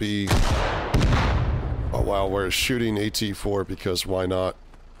 we wouldn't be... Oh wow, we're shooting AT-4 because why not?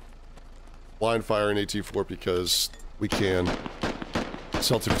 Blind firing AT-4 because we can.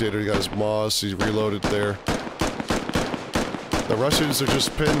 Celtic Potato got his Moss, he's reloaded there. The Russians are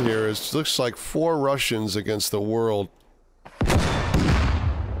just pinned here. It looks like 4 Russians against the world.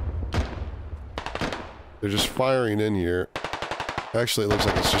 They're just firing in here. Actually, it looks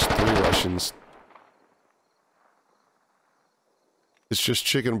like it's just 3 Russians. It's just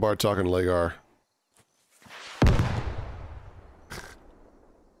Chicken, Bartok, and Lagar.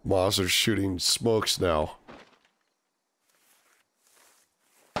 Moss are shooting smokes now.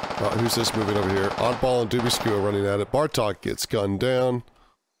 Who's this moving over here? Oddball and Dubiscu are running at it. Bartok gets gunned down.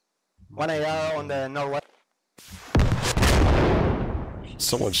 1 AR on the northwest.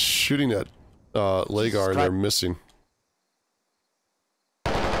 Someone's shooting at Lagar and they're missing.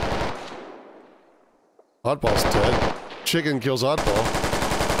 Oddball's dead. Chicken kills Oddball.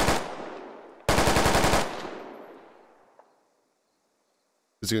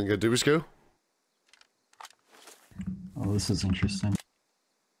 Is he gonna get Dubiscu? Oh, this is interesting.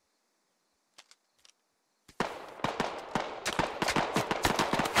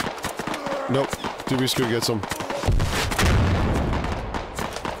 Nope. Dubiscu gets him.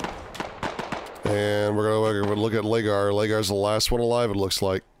 And we're gonna look at Lagar. Lagar's the last one alive, it looks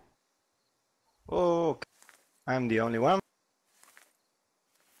like. Oh, I'm the only one.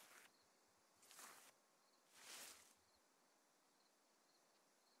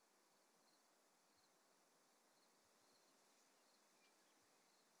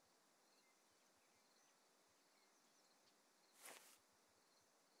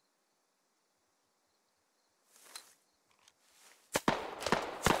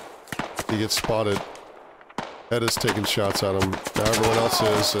 He gets spotted. Ed is taking shots at him. Now everyone else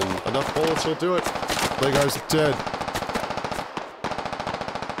is, and enough bullets will do it. The guy's dead.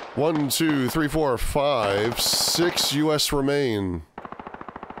 1, 2, 3, 4, 5, 6 US remain.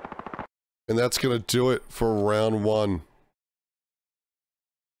 And that's gonna do it for round 1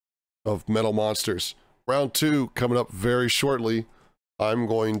 of Metal Monsters. Round 2 coming up very shortly. I'm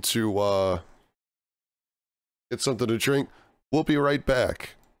going to get something to drink. We'll be right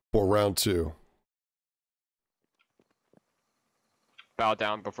back for round 2. Bow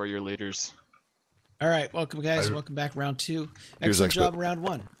down before your leaders. All right, welcome guys. Welcome back, round 2. Excellent job, round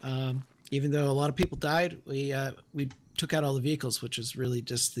 1. Even though a lot of people died, we took out all the vehicles, which is really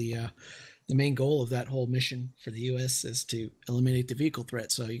just the main goal of that whole mission for the U.S. is to eliminate the vehicle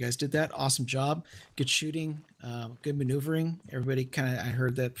threat. So you guys did that. Awesome job. Good shooting. Good maneuvering. Everybody kind of, I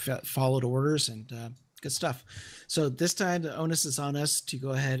heard that followed orders and good stuff. So this time the onus is on us to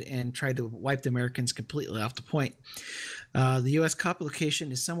go ahead and try to wipe the Americans completely off the point. The U.S. COP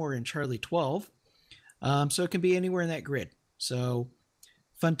location is somewhere in Charlie 12. So it can be anywhere in that grid. So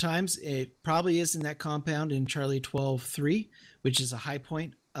fun times. It probably is in that compound in Charlie 12-3, which is a high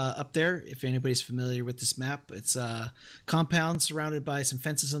point up there. If anybody's familiar with this map, it's a compound surrounded by some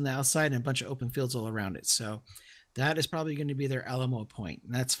fences on the outside and a bunch of open fields all around it. So that is probably going to be their Alamo point,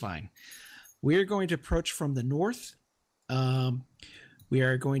 and that's fine. We're going to approach from the north. We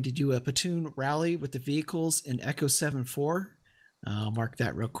are going to do a platoon rally with the vehicles in Echo 7-4. I'll mark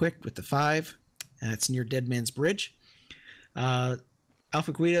that real quick with the 5. That's near Dead Man's Bridge.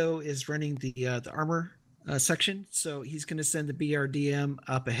 Alpha Guido is running the armor section, so he's going to send the BRDM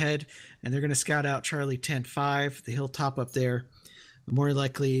up ahead, and they're going to scout out Charlie 10-5, the hilltop up there. More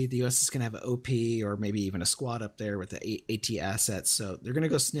likely, the U.S. is going to have an OP or maybe even a squad up there with the AT assets, so they're going to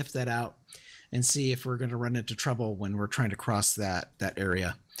go sniff that out and see if we're going to run into trouble when we're trying to cross that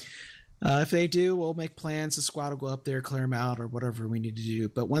area. If they do, we'll make plans. The squad will go up there, clear them out, or whatever we need to do.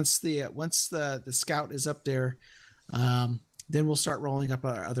 But once the scout is up there, then we'll start rolling up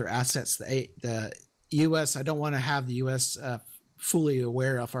our other assets. The U.S. I don't want to have the U.S. Fully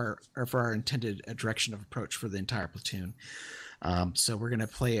aware of our intended direction of approach for the entire platoon. So we're going to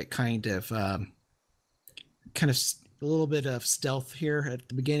play it kind of a little bit of stealth here at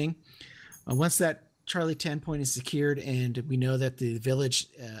the beginning. Once that Charlie 10 point is secured and we know that the village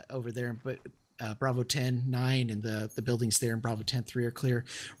over there in Bravo 10-9 and the buildings there in Bravo 10-3 are clear,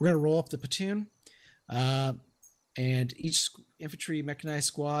 we're going to roll up the platoon. And each infantry mechanized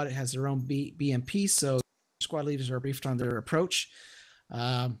squad has their own BMP, so squad leaders are briefed on their approach.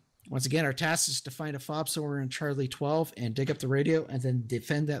 Once again, our task is to find a fob somewhere in Charlie 12 and dig up the radio and then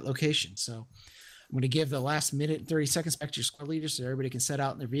defend that location. So I'm going to give the last minute and 30 seconds back to your squad leaders so everybody can set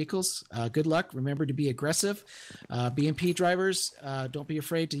out in their vehicles. Good luck. Remember to be aggressive. BMP drivers, don't be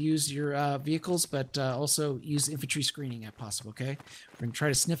afraid to use your vehicles, but also use infantry screening if possible, okay? We're going to try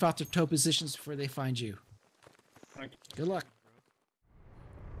to sniff out their tow positions before they find you. Good luck.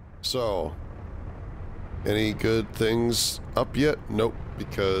 So, any good things up yet? Nope,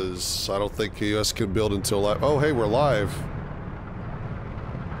 because I don't think the U.S. can build until live. Oh, hey, we're live.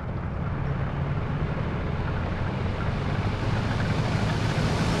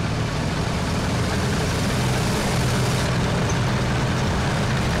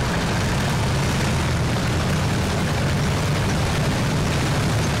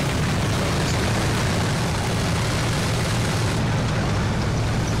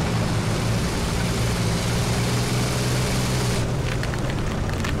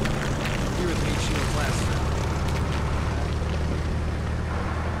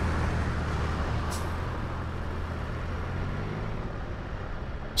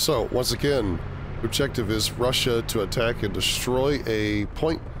 So, once again, the objective is Russia to attack and destroy a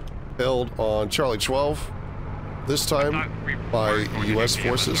point held on Charlie 12, this time by U.S.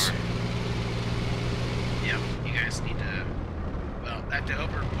 forces. Yeah, you guys need to, well, I have to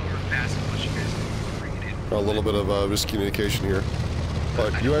overpass it once you guys bring it in. A little bit of miscommunication here.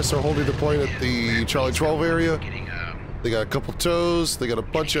 But U.S. are holding the point at the Charlie 12 area. They got a couple tows, they got a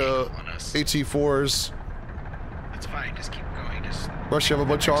bunch of AT-4s. That's fine, just keep going. Russia have a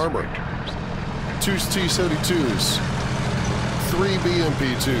bunch of armor. 2 T-72s, 3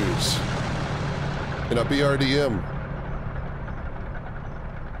 BMP-2s, and a BRDM.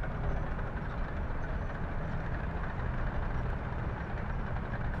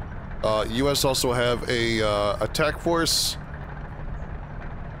 U.S. also have a attack force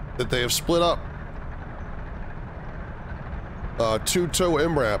that they have split up. 2 tow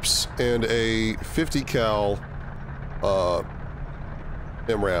MRAPs and a 50 cal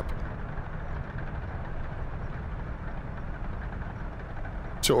MRAP.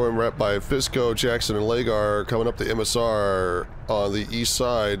 Short MRAP by Fisco, Jackson, and Lagar coming up the MSR on the east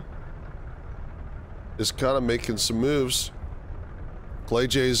side. Is kind of making some moves. Clay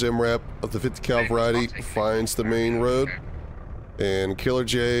J's MRAP of the 50 cal variety finds the main road. And Killer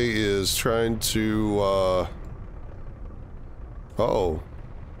J is trying to, oh.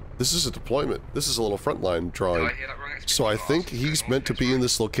 This is a deployment. This is a little frontline drawing. So I think he's meant to be in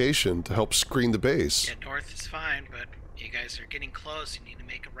this location to help screen the base. Yeah, north is fine, but you guys are getting close. You need to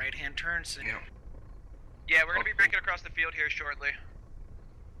make a right-hand turn soon. Yeah, we're gonna be breaking across the field here shortly.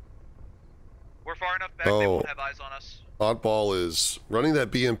 We're far enough back, they won't have eyes on us. Oddball is running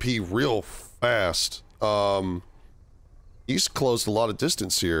that BMP real fast. He's closed a lot of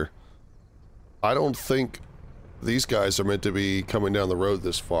distance here. I don't think these guys are meant to be coming down the road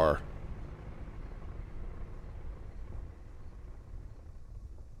this far.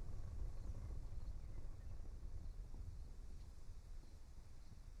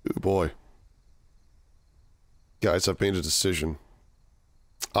 Oh boy. Guys, I've made a decision.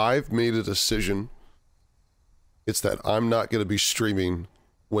 I've made a decision. It's that I'm not going to be streaming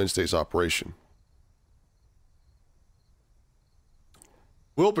Wednesday's operation.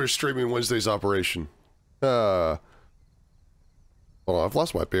 We'll be streaming Wednesday's operation. Hold on, I've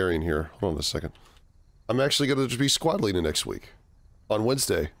lost my bearing here. Hold on a second. I'm actually going to be squad leading next week. On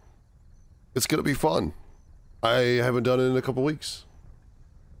Wednesday. It's going to be fun. I haven't done it in a couple weeks.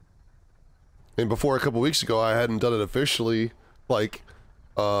 And before a couple weeks ago, I hadn't done it officially, like,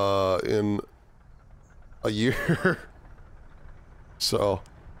 in a year. So,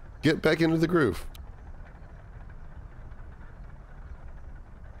 get back into the groove.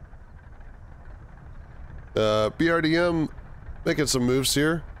 BRDM making some moves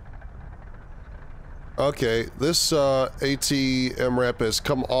here. Okay, this AT MRAP has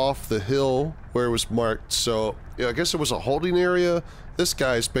come off the hill where it was marked, so yeah, I guess it was a holding area. This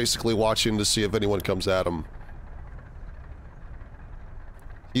guy's basically watching to see if anyone comes at him.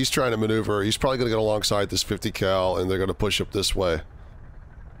 He's trying to maneuver. He's probably going to get alongside this 50 cal and they're going to push up this way.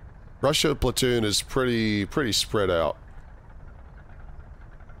 Russia platoon is pretty spread out.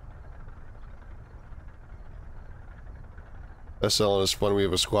 SL is fun. We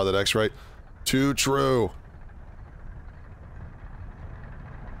have a squad that acts right. Too true.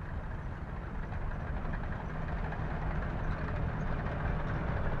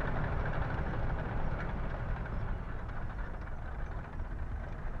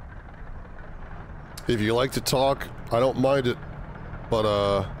 If you like to talk, I don't mind it.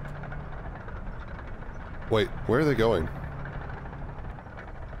 But, wait, where are they going?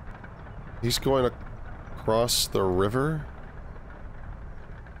 He's going across the river?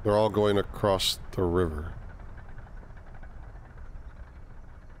 They're all going across the river.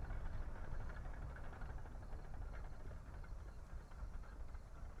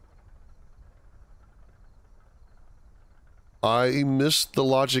 I missed the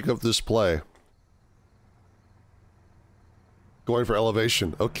logic of this play. Going for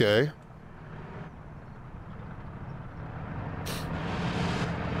elevation. Okay.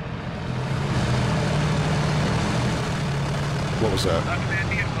 What was that? Command,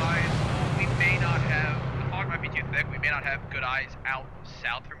 be advised, we may not have, the fog might be too thick, we may not have good eyes out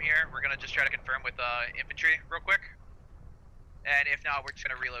south from here. We're gonna just try to confirm with infantry real quick. And if not, we're just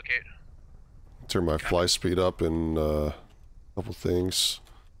gonna relocate. Turn my fly speed up and a couple things.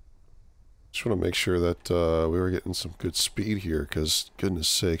 Just want to make sure that we were getting some good speed here, because goodness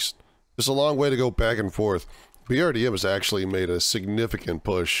sakes. There's a long way to go back and forth. BRDM has actually made a significant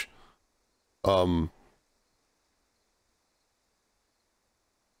push. Ignore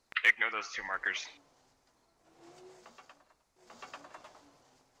those two markers.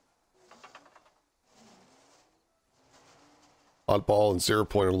 Oddball and 0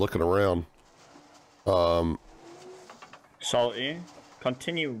 Point are looking around. Salty,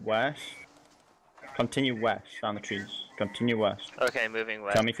 continue west. Continue west on the trees. Continue west. Okay, moving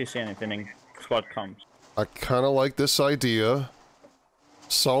west. Tell me if you see anything and squad comes. I kind of like this idea.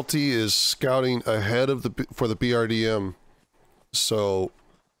 Salty is scouting ahead of for the BRDM. So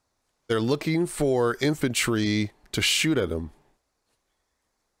they're looking for infantry to shoot at him.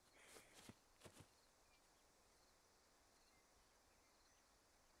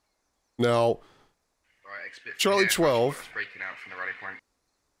 Now, Charlie 12,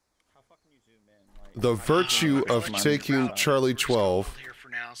 the virtue of taking Charlie 12 Here for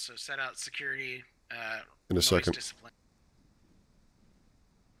now, so set out security. in a second.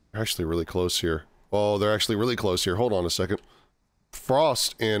 They're actually really close here. Oh, they're actually really close here. Hold on a second.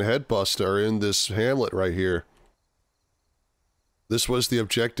 Frost and Headbust are in this hamlet right here. This was the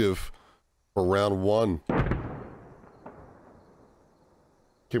objective for round 1.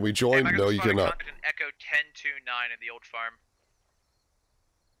 Can we join? Hey, No, you cannot. An Echo 1029 in the old farm.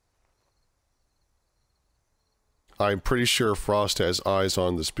 I'm pretty sure Frost has eyes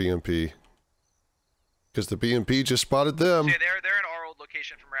on this BMP. Because the BMP just spotted them. Yeah, they're in our old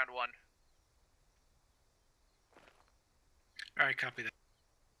location from round 1. Alright, copy that.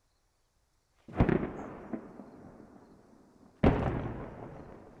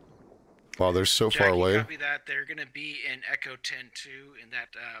 Wow, they're so far Jackie, away. Copy that. They're going to be in Echo 10-2 in that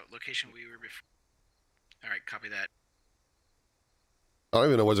location we were before. Alright, copy that. I don't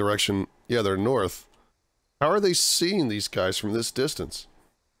even know what direction. Yeah, they're north. How are they seeing these guys from this distance?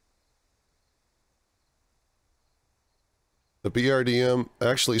 The BRDM,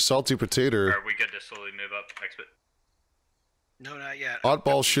 actually, Salty Potato. Are we good to slowly move up? Expert. No, not yet.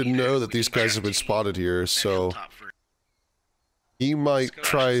 Oddball should know that these guys have been spotted here, so he might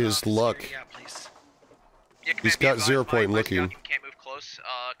try his luck. He's got 0 point looking. Can't move close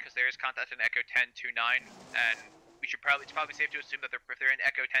because there is contact in Echo 1029, and it's probably safe to assume that if they're in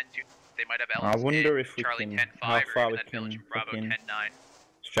Echo 10-2, they might have I elements wonder in if we Charlie can, 10-5 how far or we even that village can in Bravo 10-9.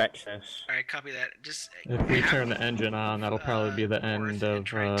 stretch this. Alright, copy that. Just if we turn the engine on, that'll probably be the end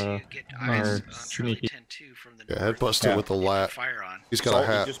of our sneaky. Yeah, Headbuster with the lat. He's got a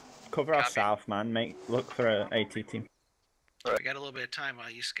hat. Just cover our south, man. Look for an AT team. We got a little bit of time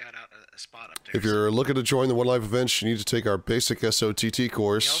while you scout out a spot up there. If you're looking to join the One Life events, you need to take our basic SOTT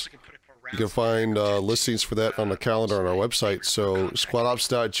course. You can find listings for that on the calendar on our website, so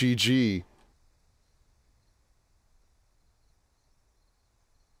squadops.gg.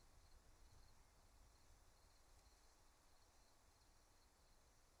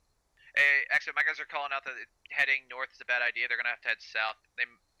 Hey, actually, my guys are calling out that heading north is a bad idea. They're gonna have to head south.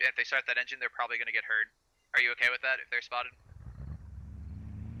 If they start that engine, they're probably gonna get heard. Are you okay with that? If they're spotted?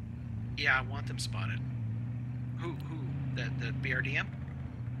 Yeah, I want them spotted. Who? The BRDM?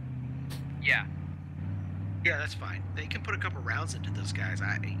 Yeah. Yeah, that's fine. They can put a couple rounds into those guys.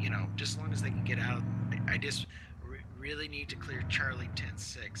 Just as long as they can get out. I just really need to clear Charlie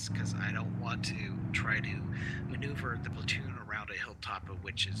 10-6 because I don't want to try to maneuver the platoon around a hilltop,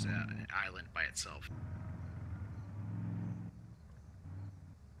 which is an island by itself.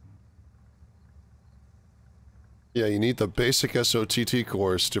 Yeah, you need the basic SOTT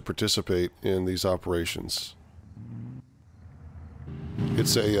course to participate in these operations.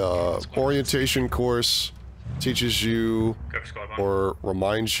 It's a orientation course, teaches you or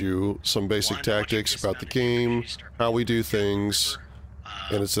reminds you some basic tactics about the game, how we do things,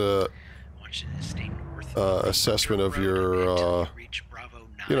 and it's a assessment of your,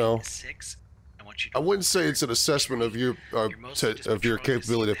 I wouldn't say it's an assessment of your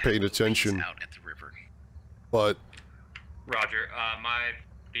capability of paying attention, but Roger. My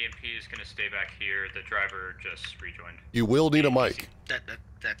BMP is gonna stay back here. The driver just rejoined. you will need a mic,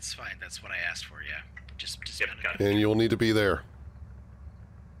 That's fine. That's what I asked for. Yeah, just got it. and you'll need to be there.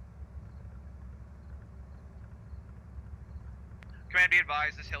 Command, be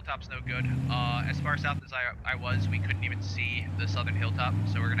advised, this hilltop's no good. As far south as I was, we couldn't even see the southern hilltop,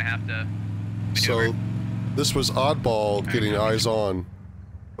 so we're gonna have to maneuver. So, this was Oddball getting eyes on.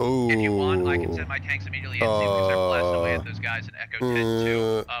 Oh. If you want, I can send my tanks immediately in so we can start blasting away at those guys in Echo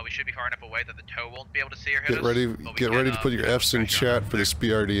 10-2. We should be far enough away that the tow won't be able to see or hit us. Get ready to put your F's in chat for this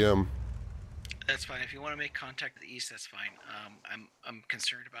BRDM. That's fine. If you want to make contact to the east, that's fine. I'm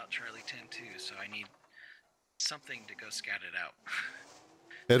concerned about Charlie 10-2, so I need something to go scout it out.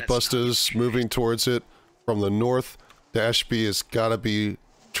 Headbusters moving towards it from the north. Dash B has got to be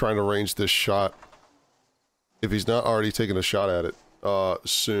trying to range this shot. If he's not already taking a shot at it.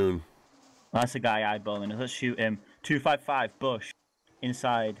 Soon. That's the guy eyeballing us. Let's shoot him. 255 bush.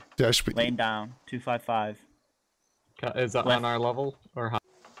 Inside. Dash B. Laying down. 255. Is that on our level or how?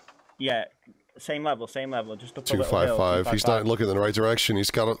 Yeah, same level. Just up a little hill. 255. He's not looking in the right direction.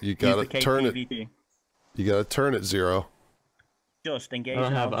 He's got to. You got to turn it. You got to turn it 0. Just engage. I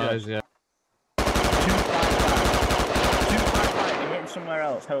don't have eyes yet. 255. You're hitting somewhere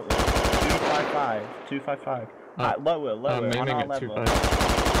else. Hopefully. 255. Lower. I'm on aiming our at level.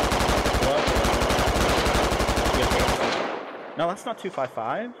 255. No, that's not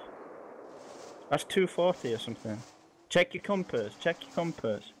 255. That's 240 or something. Check your compass.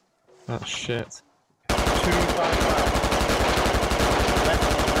 Oh shit.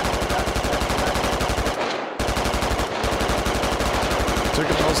 255.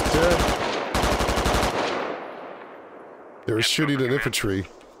 Tinkerbell's dead. They were shooting at infantry.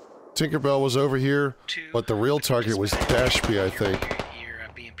 Tinkerbell was over here, but the real target was Dashby, I think.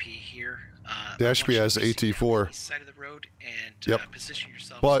 Dashby has AT4. Yep.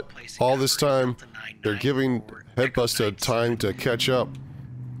 But all this time, they're giving Headbuster time to catch up.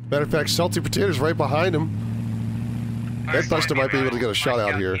 Matter of fact, Salty Potato's right behind him. That Buster might be able to get a shot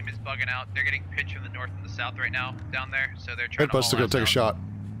out here. Team is bugging out. They're getting pinched from the north and the south right now down there, so they're trying to Buster gonna take a shot.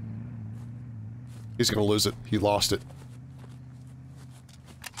 He's gonna lose it. He lost it.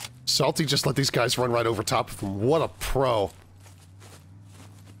 Salty just let these guys run right over top of him. What a pro.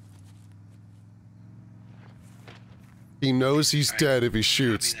 He knows he's dead if he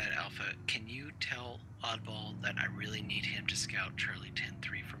shoots. That Alpha, can you tell Oddball that I really need him to scout Charlie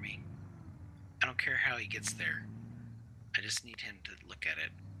 10-3 for me? I don't care how he gets there. I just need him to look at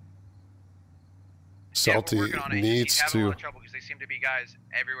it. Salty needs He's having a to. lot of trouble because they seem to be guys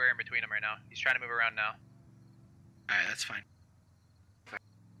everywhere in between him right now. He's trying to move around now. Alright, that's fine.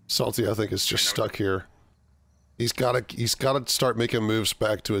 Salty, I think, is just stuck here. He's gotta start making moves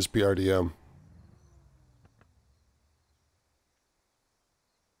back to his BRDM.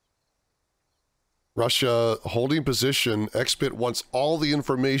 Russia holding position. Xbit wants all the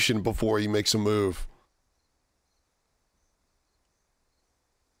information before he makes a move.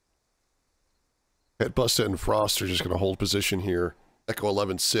 Headbuster and Frost are just going to hold position here. Echo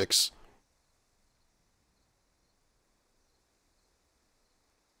 11-6.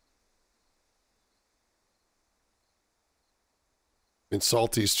 And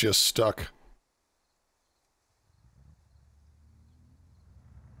Salty's just stuck.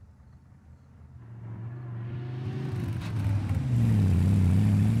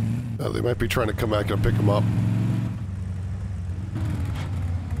 They might be trying to come back and pick him up.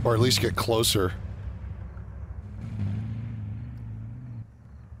 Or at least get closer.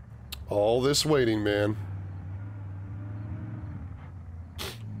 All this waiting, man.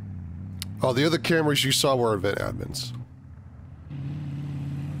 Oh, the other cameras you saw were event admins.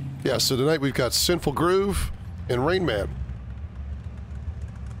 Yeah, so tonight we've got Sinful Groove and Rain Man.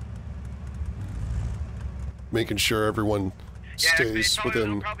 Making sure everyone stays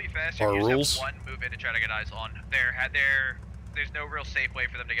within our rules. One move in to try to get eyes on. There's no real safe way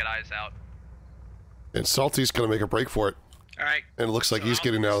for them to get eyes out. And Salty's going to make a break for it. All right. And it looks like he's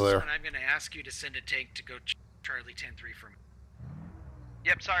getting out of there. I'm going to ask you to send a tank to go Charlie 10-3 for me.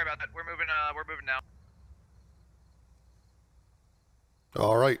 Yep, sorry about that. We're moving now.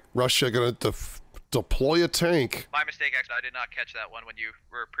 All right, Russia going to deploy a tank. My mistake, actually. I did not catch that one when you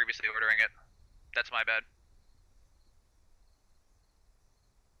were previously ordering it. That's my bad.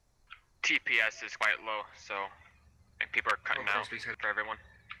 TPS is quite low, so I think people are cutting out for everyone.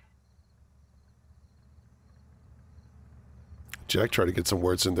 Jack, try to get some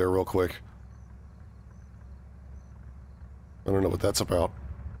words in there real quick. I don't know what that's about.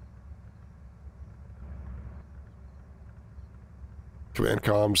 Command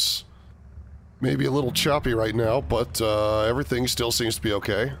comms maybe a little choppy right now, but everything still seems to be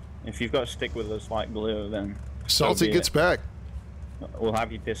okay. If you've got to stick with us like glue, then... Salty gets back. We'll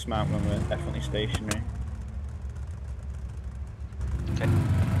have you dismount when we're definitely stationary. Okay.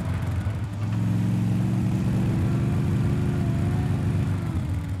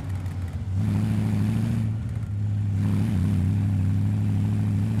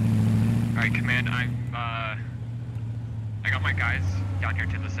 Alright, Command, I got my guys down here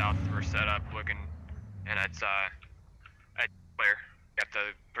to the south. We're set up, looking, and it's, a player. You have to,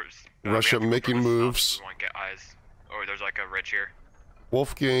 Russia making moves. We want to get eyes. Oh, there's like a ridge here.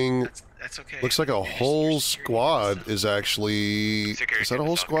 Wolfgang, that's okay. Looks like a whole squad is actually... Is that a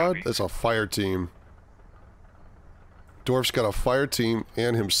whole squad? That's a fire team. Dorf's got a fire team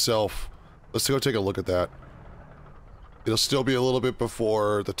and himself. Let's go take a look at that. It'll still be a little bit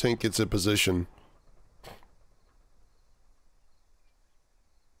before the tank gets in position.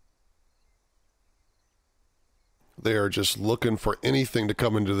 They are just looking for anything to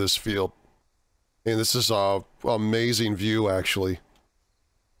come into this field. And this is a amazing view, actually.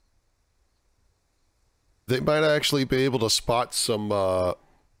 They might actually be able to spot some armor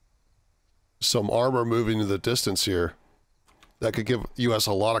moving to the distance here. That could give US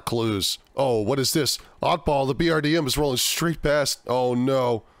a lot of clues. Oh, what is this? Oddball, the BRDM is rolling straight past. Oh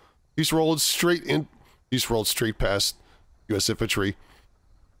no. He's rolling straight in. He's rolled straight past US infantry.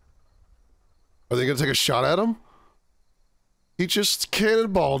 Are they going to take a shot at him? He just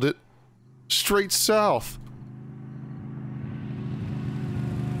cannonballed it straight south.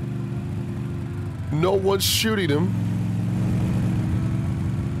 No one's shooting him.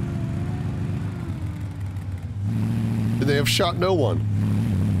 And they have shot no one.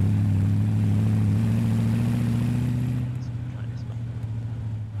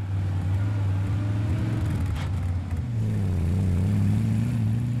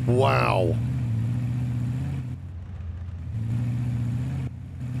 Wow.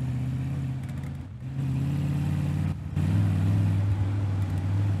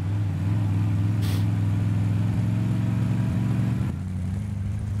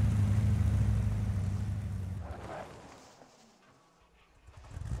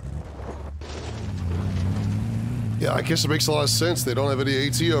 Yeah, I guess it makes a lot of sense. They don't have any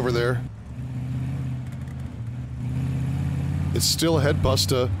AT over there. It's still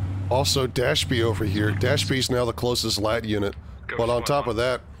Headbuster. Also Dashby over here. Dashby's now the closest lat unit. But on top of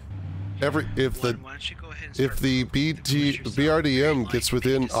that, if the BRDM gets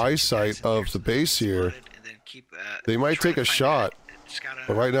within eyesight of the base here, they might take a shot.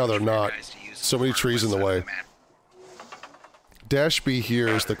 But right now they're not. So many trees in the way. Dashby here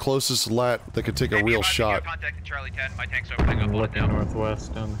is the closest lat that could take a real shot. I'm looking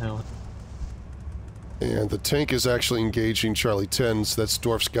northwest down the hill. And the tank is actually engaging Charlie 10s. That's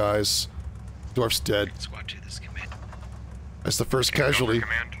Dorf's guys. Dorf's dead. That's the first casualty.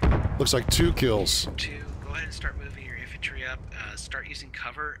 Looks like 2 kills. Go ahead and start moving your infantry up. Start using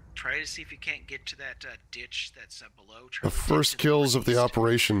cover. Try to see if you can't get to that ditch that's below. The first kills of the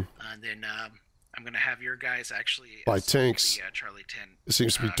operation. And then I'm going to have your guys actually by tanks. The, Charlie 10. It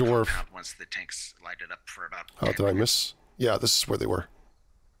seems to be Dorf. Once the tanks lighted up for about. Oh, did I miss? Yeah, this is where they were.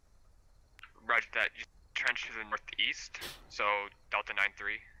 Roger that. You trench to the northeast, so Delta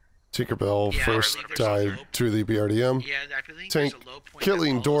 9-3. Tinkerbell first died to the BRDM. Yeah, I believe tank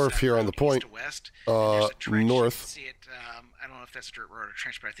killing Dorf here on the point. North. See it, I don't know if that's a dirt road or a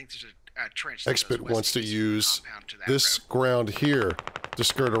trench, but I think there's a trench. Expert wants to use this ground here to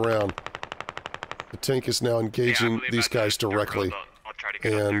skirt around. The tank is now engaging these guys directly.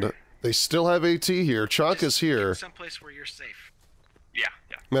 And they still have AT here. Chonka's here. Someplace where you're safe. Yeah.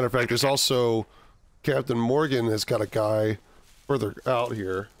 Matter of fact, there's also Captain Morgan has got a guy further out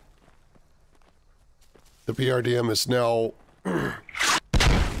here. The BRDM is now.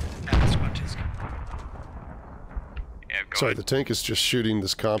 Sorry, the tank is just shooting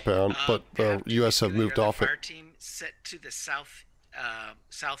this compound, but the U.S. have moved off it. Fire team set to the south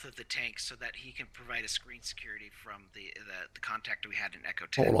of the tank so that he can provide a screen security from the contact we had in Echo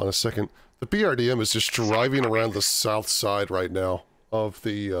 10. Hold on a second. The BRDM is just driving around the south side right now of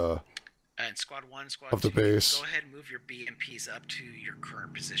the and Squad 1, Squad of the 2, base. Go ahead and move your BMPs up to your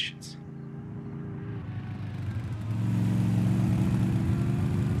current positions.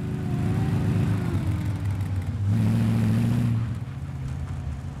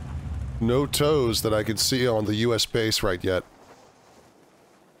 No toes that I can see on the U.S. base right yet.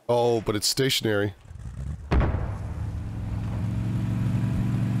 Oh, but it's stationary.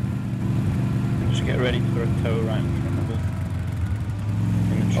 Just get ready for a tow right in front of it.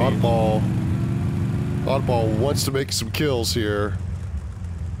 Oddball wants to make some kills here.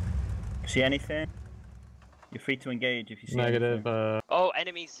 See anything? You're free to engage if you see Negative, anything. Oh,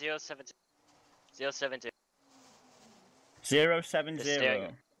 enemy 070. 070. 070.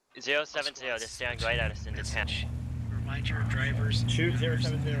 070, they're staring right at us in the tent. Remind your drivers. Shoot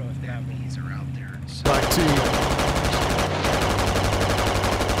 070. BMPs are out there. So. Black team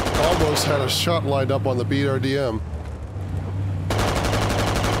almost had a shot lined up on the BRDM.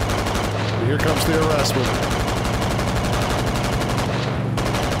 And here comes the harassment.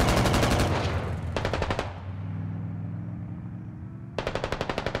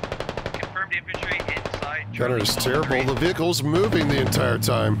 Confirmed infantry inside. Gunner is terrible. The vehicle's moving the entire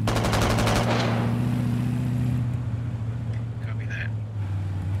time. Copy that.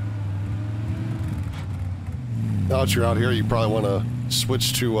 Now that you're out here, you probably want to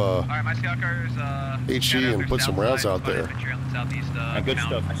switch to Alright, my scout cars, HE and put some rounds out there. Good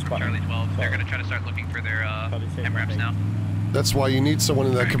stuff. Charlie 12. They're going to try to start looking for their MRAPs now. That's why you need someone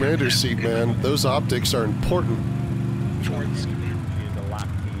in that commander seat, man. Those optics are important.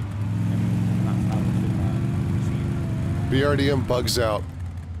 BRDM bugs out.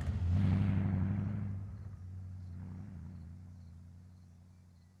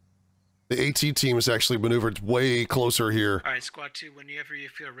 The AT team is actually maneuvered way closer here. Alright, Squad 2, whenever you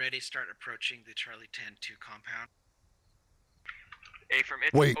feel ready, start approaching the Charlie 10-2 compound.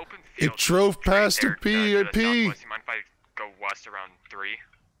 Wait, it drove past a BMP. You mind if I go west around 3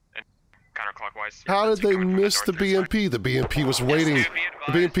 and counterclockwise? How did they miss the BMP? The BMP was waiting.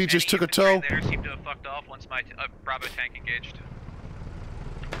 The BMP just took a tow. There seem to have fucked off once my Bravo tank engaged.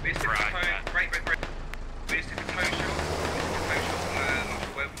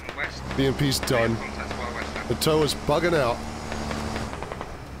 BMP's done. The tow is bugging out.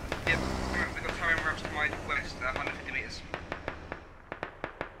 Yep, we've got towing ramps to my west, 150 meters.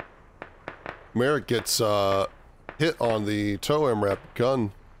 Merrick gets hit on the tow MRAP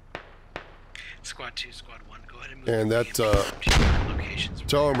gun. Squad 2, Squad 1, go ahead and move. And that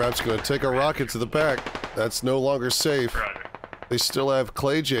tow MRAP's going to take a rocket to the back. That's no longer safe. They still have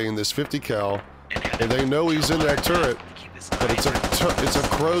Clay J in this 50 cal, and they know he's in that turret. But it's a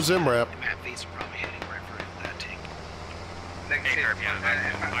Crow's MRAP.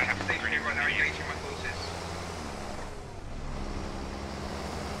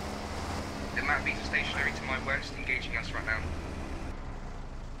 infantry to my west engaging us right now.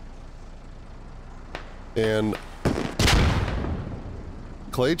 And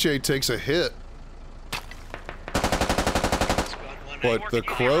Clay J takes a hit. But the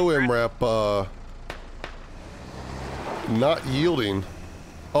Crow MRAP, not yielding.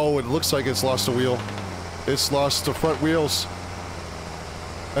 Oh, it looks like it's lost a wheel. It's lost the front wheels.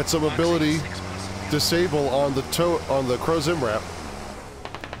 That's a mobility disable on the Crow's MRAP.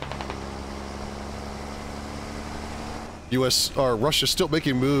 Russia's still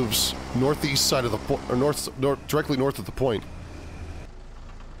making moves northeast side of the point, or directly north of the point.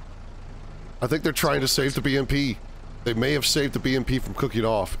 I think they're trying to save the BMP. They may have saved the BMP from cooking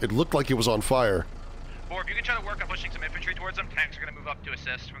off. It looked like it was on fire. Or if you can try to work on pushing some infantry towards them, tanks are going to move up to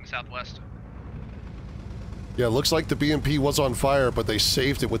assist from the southwest. Yeah, it looks like the BMP was on fire, but they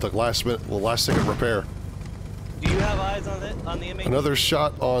saved it with the last second repair. Do you have eyes on it, on the MAD? Another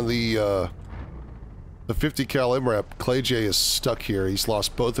shot on the 50 cal MRAP. Clay J is stuck here. He's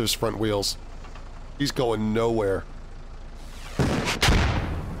lost both of his front wheels. He's going nowhere.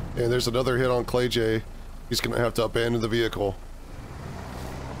 And there's another hit on Clay J. He's gonna have to abandon the vehicle.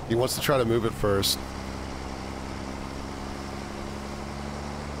 He wants to try to move it first.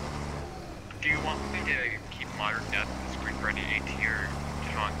 Do you want me to keep modern death and screen for any AT, or do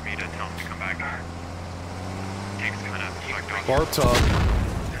you want me to tell him to come back? Tank's kind of fucked off.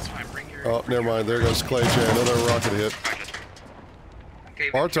 Bartok. Oh, never mind. There goes Clay J. Another rocket hit.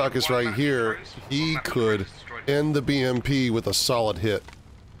 Bartok is right here. He could end the BMP with a solid hit.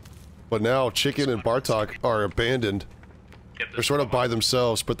 But now Chicken and Bartok are abandoned. They're sort of by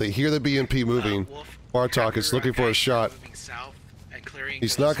themselves, but they hear the BMP moving. Bartok is looking for a shot.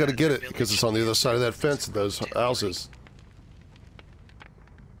 He's not going to get it because it's on the other side of that fence of those houses.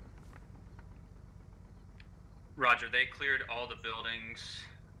 Roger, they cleared all the buildings,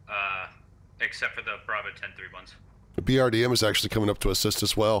 except for the Bravo 10-3 ones. The BRDM is actually coming up to assist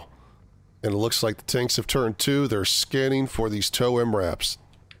as well. And it looks like the tanks have turned too. They're scanning for these tow MRAPs.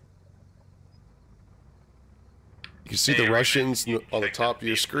 You see the Russians on the top of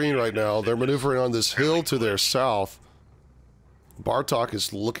your screen right now. They're maneuvering on this hill to their south. Bartok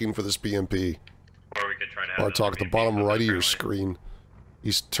is looking for this BMP. Bartok at the bottom right of your screen.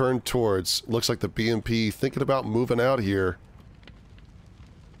 He's turned towards, looks like the BMP thinking about moving out here.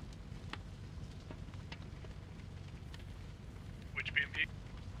 Which BMP?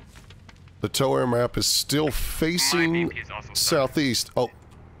 The tow MRAP is still facing southeast. Oh.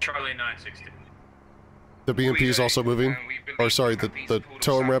 Charlie 960. The BMP is also moving? Or sorry, the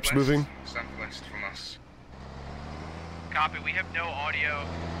tow MRAP's moving? Southwest from us. Copy, we have no audio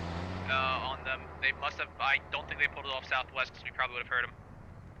on them. They must have, I don't think they pulled it off southwest because we probably would have heard them.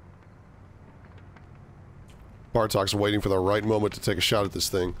 Bartok's waiting for the right moment to take a shot at this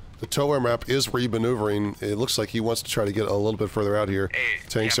thing. The tow MRAP is re-maneuvering. It looks like he wants to try to get a little bit further out here.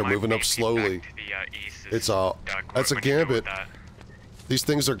 Tanks are moving up slowly. It's a, that's a gambit. These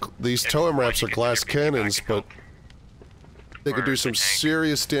things are, these tow MRAPs are glass cannons, but they can do some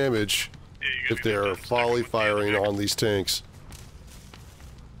serious damage if they're volley firing on these tanks.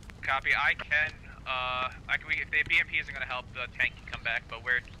 Copy, I can, if the BMP isn't going to help, the tank can come back, but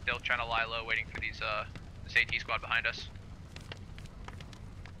we're still trying to lie low waiting for these, this AT squad behind us.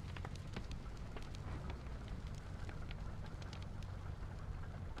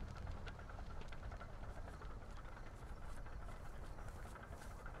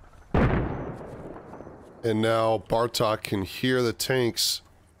 And now Bartok can hear the tanks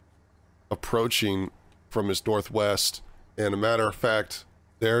approaching from his northwest. And a matter of fact,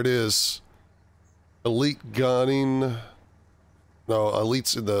 there it is. Elite gunning. No,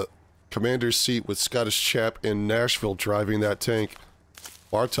 Elite's in the commander's seat with Scottish Chap in Nashville driving that tank.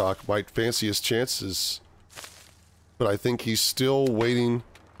 Bartok might fancy his chances, but I think he's still waiting.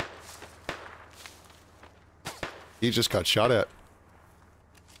 He just got shot at.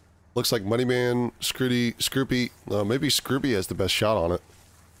 Looks like Moneyman, Scroopy, maybe Scroopy has the best shot on it.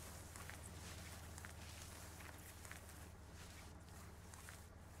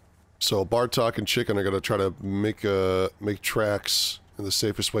 So Bartok and Chicken are going to try to make tracks in the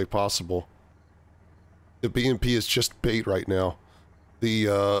safest way possible. The BMP is just bait right now. The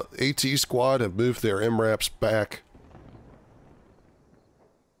AT squad have moved their MRAPs back.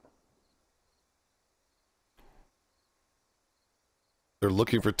 They're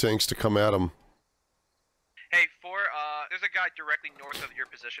looking for tanks to come at them. Hey, there's a guy directly north of your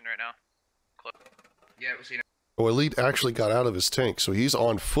position right now. Close. Yeah, we'll see. Oh, Elite actually got out of his tank, so he's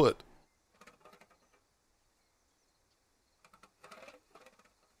on foot.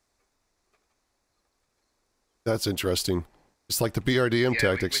 That's interesting. It's like the BRDM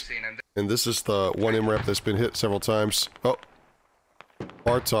tactics. And this is the one MRAP that's been hit several times. Oh.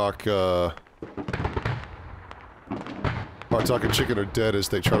 Bartok and Chicken are dead as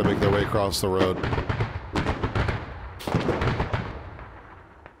they try to make their way across the road.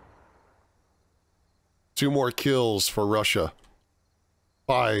 Two more kills for Russia.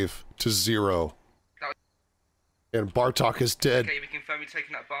 5-0. And Bartok is dead. Okay, we confirm you're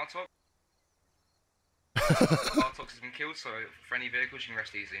taking that Bartok. Bartok has been killed, so for any vehicles, you can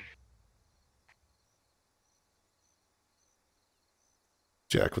rest easy.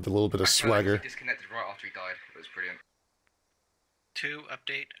 Jack with a little bit of swagger. He disconnected right after he died. It was brilliant. 2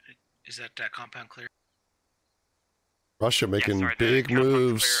 update. Is that compound clear? Russia making big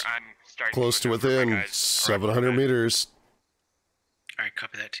moves. Close to within 700 meters. Alright,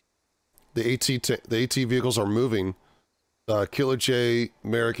 copy that. The AT vehicles are moving. Killer J,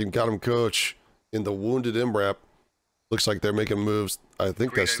 Merrick, and Got him Coach in the wounded MRAP. Looks like they're making moves. I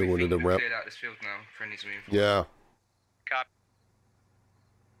think that's the wounded MRAP. Yeah.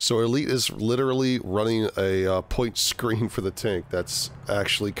 So Elite is literally running a point screen for the tank. That's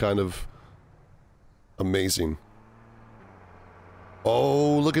actually kind of amazing.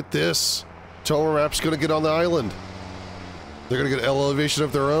 Oh, look at this. Tower Rap's gonna get on the island. They're gonna get elevation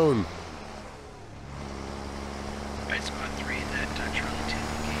of their own. Right, squad 3, that Charlie 10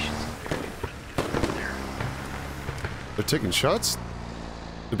 locations there. They're taking shots?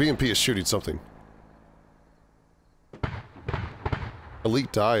 The BMP is shooting something.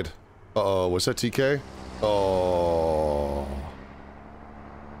 Elite died. Uh-oh, was that TK? Oh.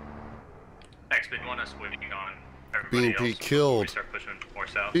 X-Men want us waiting on everybody BMP else killed. we start pushing more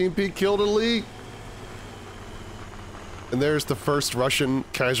south. BMP killed Elite! And there's the first Russian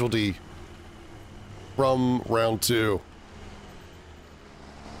casualty from round 2.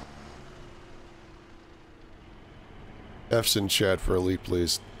 F's in chat for Elite,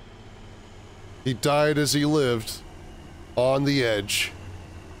 please. He died as he lived, on the edge.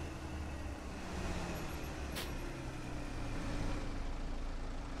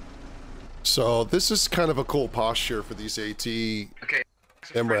 So this is kind of a cool posture for these AT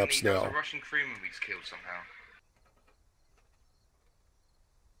MRAPs now. A Russian crewman we just killed somehow.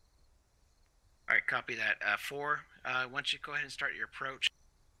 Alright, copy that. 4, once you go ahead and start your approach.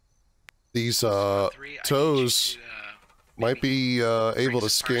 These toes might be able to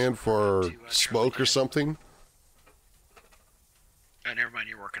scan for smoke or something. Oh, never mind,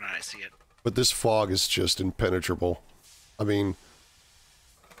 you're working on it, I see it. But this fog is just impenetrable. I mean,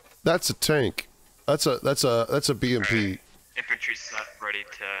 that's a tank. That's a BMP. Right. Infantry set ready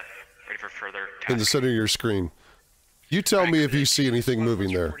for further in the center of your screen. You tell me if you see anything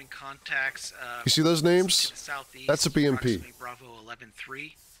moving there. You see those names? That's a BMP. Bravo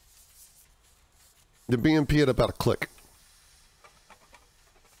 11-3. The BMP at about a click.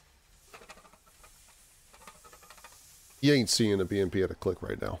 You ain't seeing a BMP at a click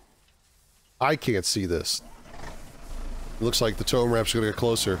right now. I can't see this. It looks like the tome rap's gonna get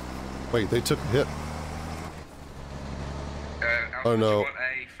closer. Wait, they took a hit. Oh no.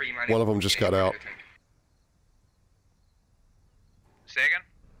 One of them just got out. Say again?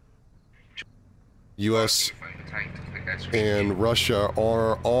 US and Russia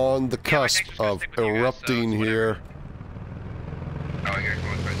are on the cusp of erupting here.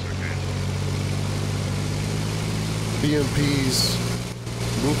 BMPs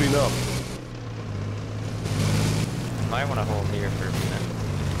moving up. Might want to hold here for a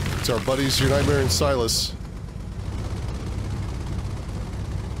minute. It's our buddies, your Nightmare and Silas.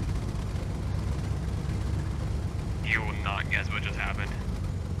 You will not guess what just happened.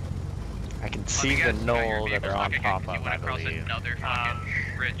 I can see the knoll that they're on top of, I believe. Another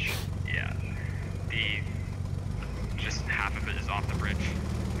fucking bridge. Yeah. Just half of it is off the bridge.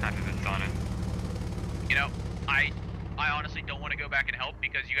 Half of it's on it. You know, I honestly don't want to go back and help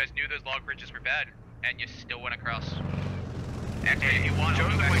because you guys knew those log bridges were bad, and you still went across. Actually, if you want, I'll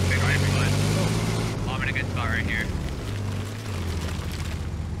go back and but I'm in a good spot right here.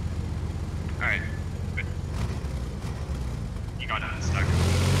 Alright. Good. You got unstuck.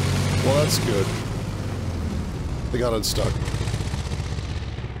 Well, that's good. They got unstuck.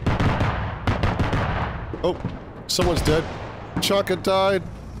 Oh, someone's dead. Chaka died.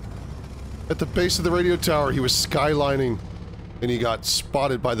 At the base of the radio tower, he was skylining, and he got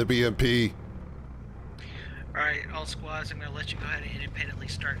spotted by the BMP. Alright, all squads, I'm going to let you go ahead and independently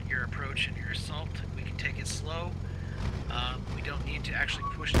start your approach and your assault. We can take it slow. We don't need to actually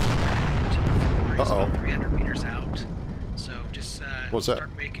push this until about 300 meters out. So just start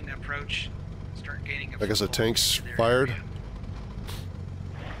making an approach, start gaining a I guess a tank's fired.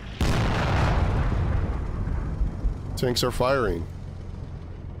 Tanks are firing.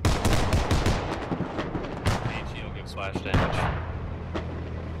 splash damage.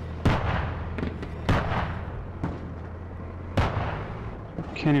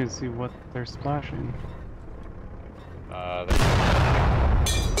 Can't even see what they're splashing.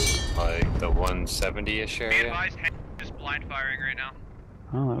 Like the 170-ish Be area. advised, Hank is blind firing right now.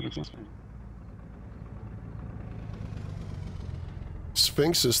 Oh, that would explain.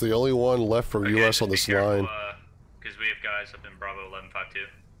 Sphinx is the only one left from US on this line. Because we have guys up in Bravo 1152.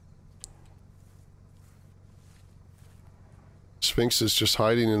 Sphinx is just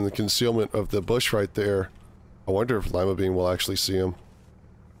hiding in the concealment of the bush right there. I wonder if Lima Bean will actually see him.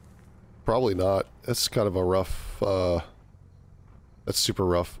 Probably not. That's kind of a rough, that's super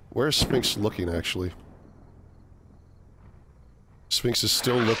rough. Where's Sphinx looking, actually? Sphinx is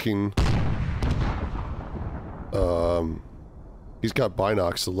still looking... he's got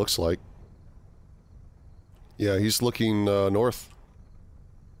binocs, it looks like. Yeah, he's looking, north.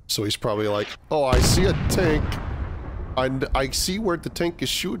 So he's probably like, oh, I see a tank. I see where the tank is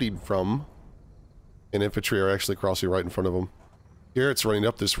shooting from. And infantry are actually crossing right in front of him. Garrett's running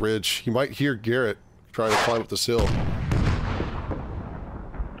up this ridge. He might hear Garrett trying to climb up this hill.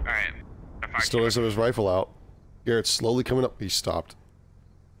 Alright. Still doesn't have his rifle out. Garrett's slowly coming up. He stopped.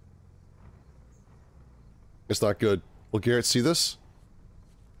 It's not good. Will Garrett see this?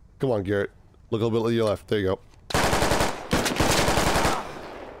 Come on, Garrett. Look a little bit to your left. There you go.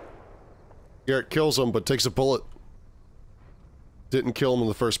 Garrett kills him, but takes a bullet. Didn't kill him in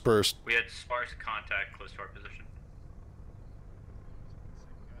the first burst. We had sparse contact close to our position.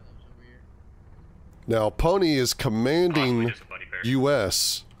 Now, Pony is commanding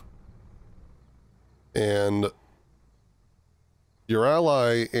US, and your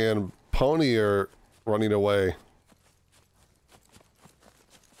ally and Pony are running away.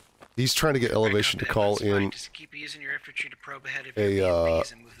 He's trying to get elevation to call in Just keep using your infantry to probe ahead of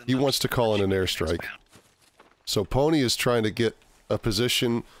he wants to call in an airstrike. So Pony is trying to get a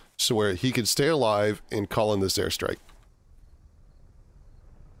position so where he can stay alive and call in this airstrike.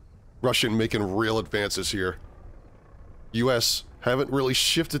 Russian making real advances here. US haven't really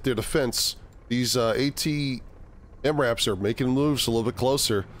shifted their defense. These AT MRAPs are making moves a little bit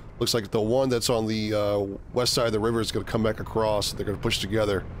closer. Looks like the one that's on the west side of the river is going to come back across. They're going to push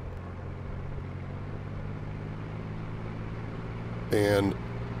together. And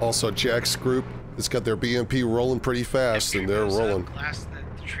also Jack's group has got their BMP rolling pretty fast, and they're rolling. Blast the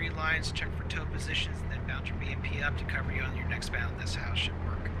tree lines, check for tow positions, and then mount your BMP up to cover you on your next bound. This house should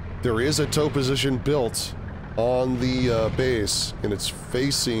work. There is a tow position built on the base, and it's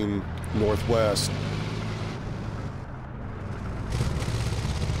facing northwest.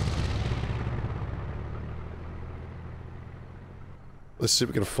 Let's see if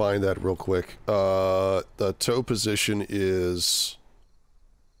we can find that real quick. The tow position is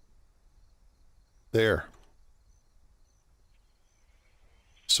there.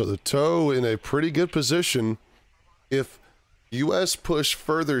 So the tow in a pretty good position. If US push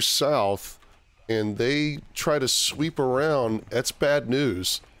further south and they try to sweep around, that's bad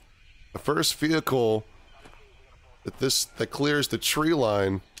news. The first vehicle that clears the tree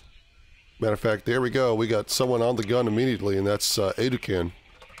line. Matter of fact, there we go. We got someone on the gun immediately, and that's Educan.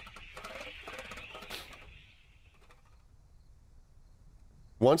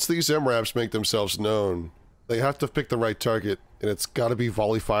 Once these MRAPs make themselves known, they have to pick the right target, and it's got to be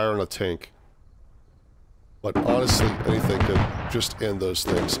volley fire on a tank. But honestly, anything could just end those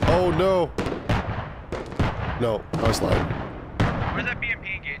things. Oh no! No, I was lying. Where's that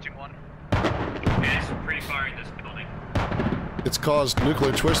BMP engaging one? It's pretty far in this building. It's caused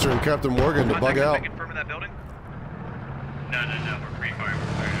Nuclear Twister and Captain Morgan to bug out. Confirm in that building? No, we're pretty far.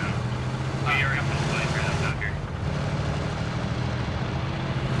 We're cleared out. We are up to the place right now, out here.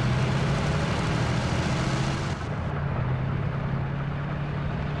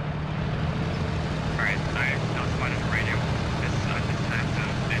 Alright, I don't spot on the radio. This time, so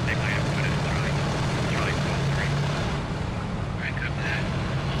they think I have put it in Charlie 12-3. Alright, copy that.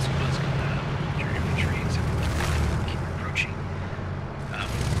 Also, let's go your infantry, so keep approaching.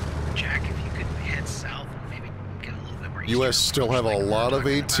 Jack, if you could head south, maybe get a little bit more US still have a lot of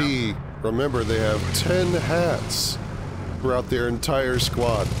AT. Remember, they have 10 hats throughout their entire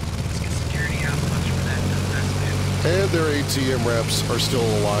squad. Let's get security out much for that. And their AT MRAPs are still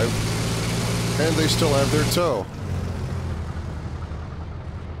alive. And they still have their tow.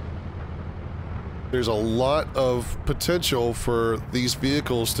 There's a lot of potential for these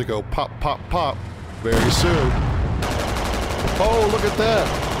vehicles to go pop, pop, pop very soon. Oh, look at that!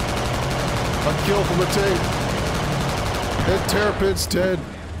 A kill from the tank. And Terrapin's dead.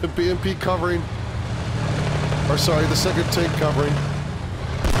 The BMP covering. Or sorry, the second tank covering.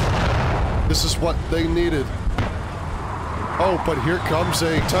 This is what they needed. Oh, but here comes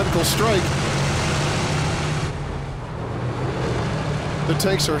a tactical strike. The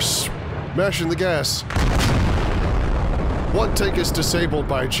tanks are smashing the gas. One tank is disabled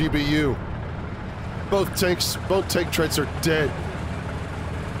by GBU. Both tank treads are dead.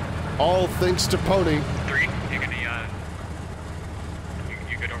 All thanks to Pony. 3, you gonna,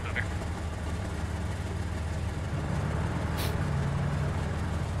 you good over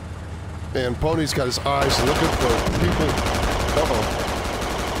there? And Pony's got his eyes looking for people. Uh-oh.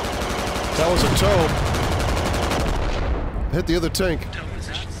 That was a tow. Hit the other tank.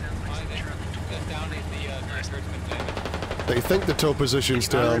 They think the tow position's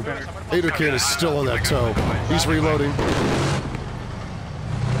down. Aderkin is still on that tow. He's reloading.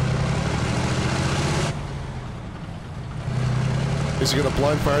 Is he gonna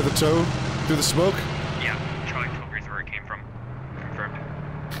blind fire the tow through the smoke? Yeah, Charlie 12 is where it came from. Confirmed.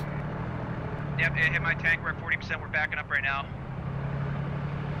 Yep, it hit my tank. We're at 40%. We're backing up right now.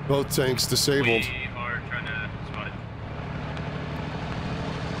 Both tanks disabled. We are trying to spot it.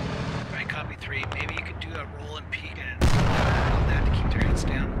 Right, copy 3. Maybe you could do a roll and peek and on that to keep their heads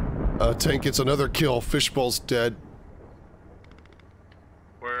down. Tank gets another kill. Fishbowl's dead.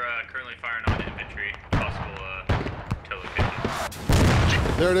 We're currently firing on infantry. Possible tow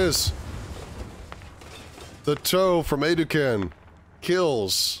location. There it is. The tow from Aducan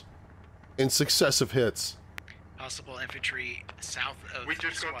kills in successive hits. Possible infantry south of. We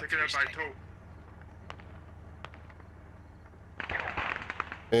just got taken out by tow.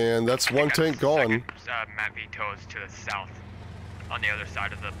 And that's one tank gone. Matt V tows to the south, on the other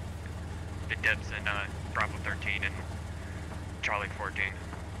side of the dips in Bravo 13 and Charlie 14.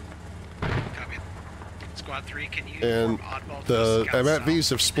 Copy. Squad 3, can you And the MATVs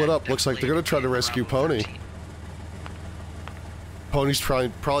have split up. Looks like they're going to try to rescue Pony. Pony's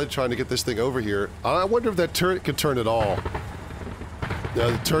probably trying to get this thing over here. I wonder if that turret can turn at all.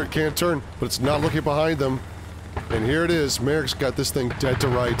 The turret can't turn, but it's not looking behind them. And here it is. Merrick's got this thing dead to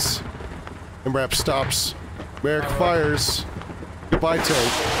rights. MRAP stops. Merrick fires. Goodbye,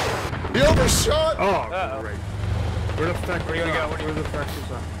 tank. He overshot! Oh, great. Where the fuck Where you gonna go? Where the fuck is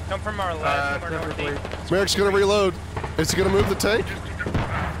that? Come from our left, from our northeast. Merrick's gonna reload. Is he gonna move the tank?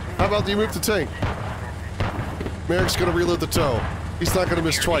 How about you move the tank? Merrick's gonna reload the tow. He's not gonna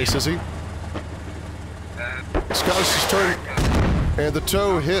miss twice, is he? Scottish is turning, and the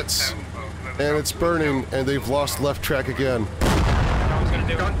tow hits, and it's burning, and they've lost left track again.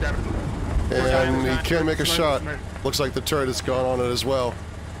 And he can't make a shot. Looks like the turret has gone on it as well.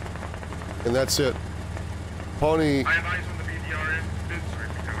 And that's it. Pony. I have eyes on the BDRM.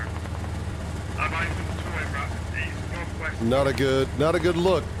 I have eyes on the 2 east, northwest. Not a good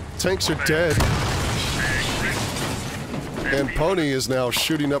look. Tanks are dead. And Pony is now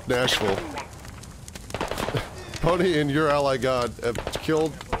shooting up Nashville. Pony and your ally god have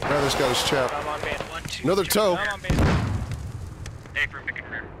killed Rather Scottish chap. Another tow.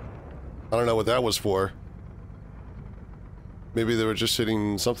 I don't know what that was for. Maybe they were just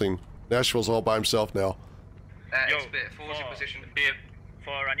hitting something. Nashville's all by himself now. Yo, forward your position.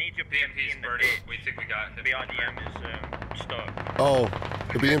 I need your BMP's burning. We think we got the BRDM is stuck. Oh,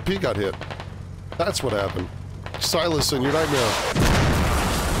 the BMP got hit. That's what happened. Silas and your nightmare.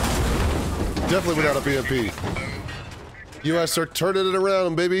 Definitely without a BMP. US are turning it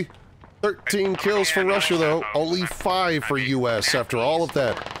around, baby. 13 kills for Russia, though. Only 5 for US after all of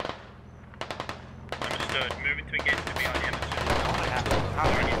that. Understood. Moving to engage the BRDM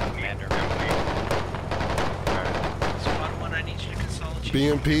Squad 1, I need you to consolidate.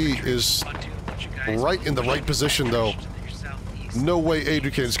 BMP is right in the right position, though. No way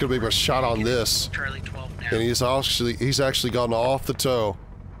Adrian is going to be able to shot on this. And he's actually gone off the tow.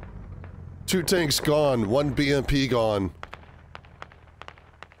 2 tanks gone, 1 BMP gone.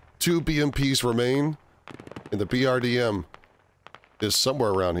 2 BMPs remain, and the BRDM is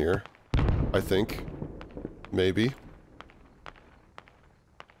somewhere around here, I think. Maybe.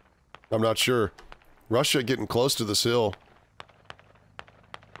 I'm not sure. Russia getting close to this hill.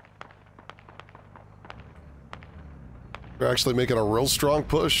 They're actually making a real strong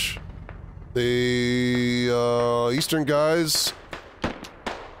push. The eastern guys.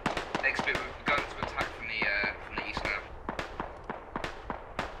 Next bit, we've begun to attack from the east now.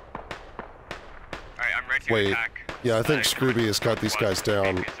 Alright, I'm ready to Wait. attack. Yeah, I think Scrooby has got these guys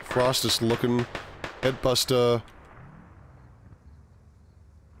down. Frost is looking. Headbuster.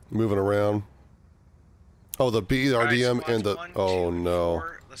 Moving around. Oh, the BRDM and the... Oh, no.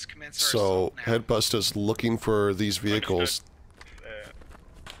 So, Headbuster's looking for these vehicles.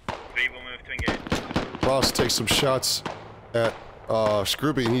 Frost takes some shots at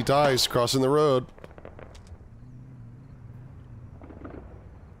Scrooby, and he dies crossing the road.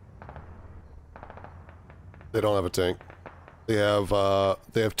 They don't have a tank. They have 2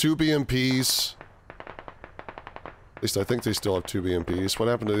 BMPs. At least I think they still have 2 BMPs. What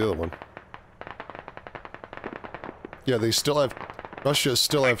happened to the other one? Yeah, they still have... Russia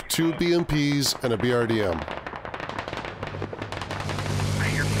still have 2 BMPs and a BRDM. I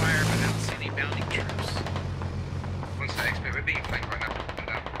hear fire, but I don't see any bounding troops. One sec, XP, we're being flanked right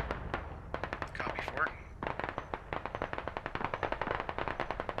now. Copy 4.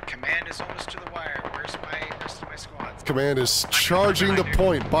 Command is almost to the wire. Where's my rest of my squads? Command is charging the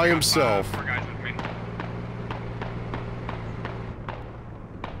point by himself. 4 guys with me.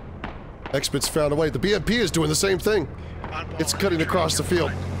 Expit's found a way. The BMP is doing the same thing. It's cutting across the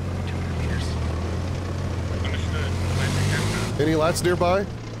field. Any lats nearby?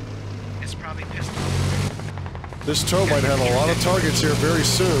 It's probably pistol. This tow might have a lot of targets here very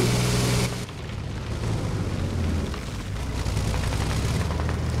soon.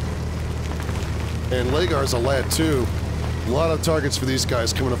 And Lagar's a lat too. A lot of targets for these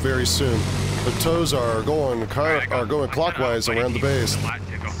guys coming up very soon. The tows are going clockwise around the base.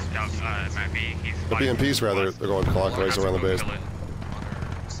 The BMPs rather, they're going clockwise around the base.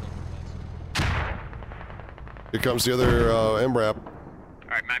 Here comes the other MRAP.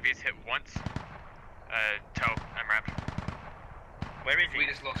 Alright, Mavi's hit once. Tow, MRAP. Where is he? We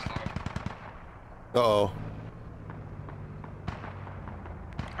just lost him. Uh-oh.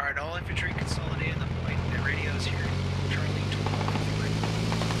 Alright, all infantry consolidate in the point. The radio's here. Charlie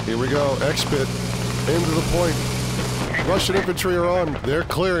 12. Here we go. Expit into the point. Russian infantry are on. They're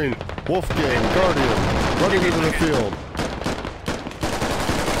clearing. Wolfgang, Guardian, running into the field.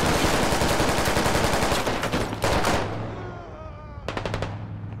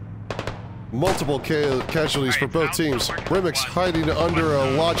 Multiple casualties for both teams. Remix hiding under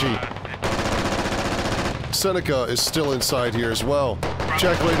a Logi. Seneca is still inside here as well.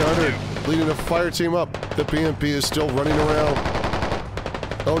 Jack Lane 100 leading a fire team up. The BMP is still running around.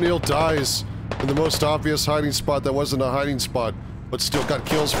 O'Neill dies in the most obvious hiding spot that wasn't a hiding spot, but still got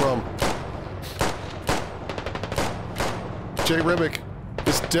kills from. Jay Remick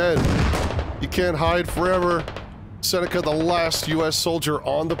is dead. You can't hide forever. Seneca, the last U.S. soldier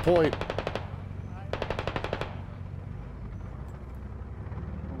on the point.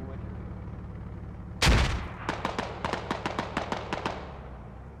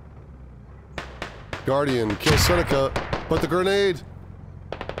 Guardian kills Seneca, but the grenade!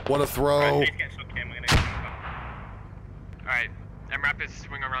 What a throw! Alright, MRAP is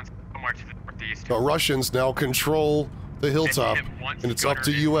swinging around somewhere to the northeast. The Russians now control the hilltop, and it's up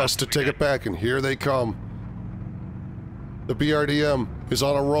to US to take it back, and here they come. The BRDM is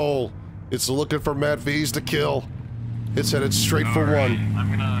on a roll. It's looking for Matt V's to kill. It's headed straight for one.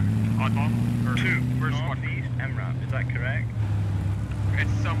 I'm gonna... oddball? Or 2. Where's Northeast MRAP, is that correct?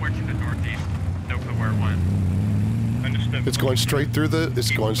 It's somewhere to the northeast. No clue where it went. Understood. It's going straight through the...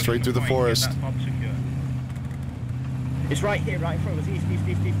 It's going straight through the forest. That fob secure. It's right here, right in front of us. East.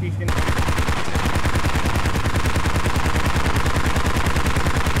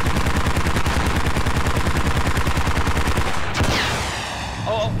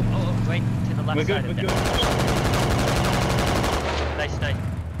 Oh, right to the left We're side good, of we're them. good.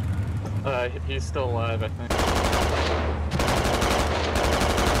 Nice. He's still alive, I think.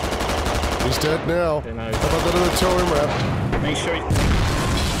 He's dead now. Okay, nice. How about that other towing wrap? Make sure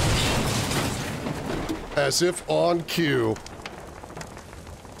As if on cue.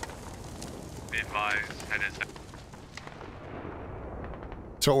 Be advised, head is...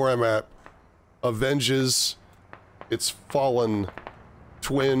 To where I'm at. Avenges its fallen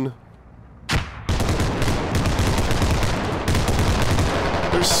twin.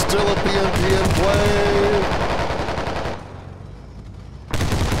 There's still a BMP in play!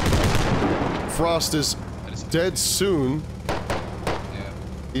 Frost is dead soon.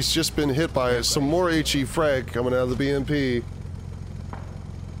 He's just been hit by some more HE frag coming out of the BMP.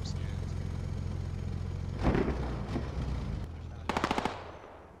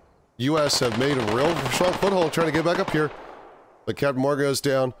 US have made a real strong foothold trying to get back up here. But Captain Morgan is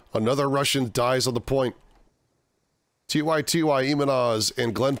down. Another Russian dies on the point. TY, Imanaz,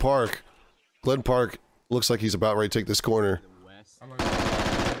 and Glen Park. Glen Park looks like he's about ready to take this corner.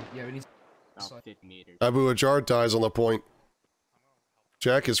 Abu Ajar dies on the point.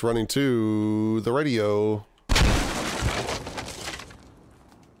 Jack is running to the radio.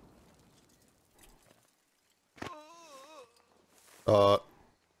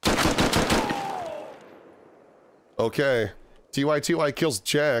 Okay. TY kills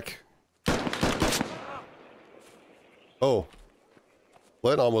Jack. Oh.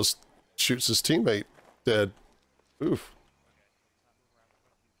 Len almost shoots his teammate dead. Oof.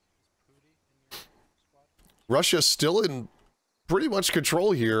 Russia's still in pretty much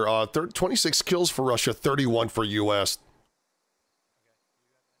control here. 26 kills for Russia, 31 for US.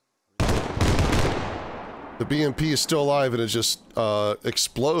 The BMP is still alive and it just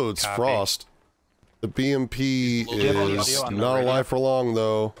explodes. Copy. Frost. The BMP is not alive for long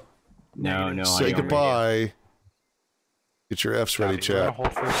though. No, Say goodbye. Get your Fs ready, chat. He's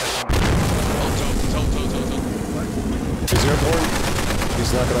airborne.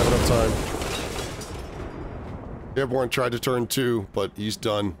 He's not gonna have enough time. Airborne tried to turn 2, but he's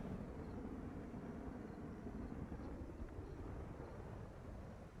done.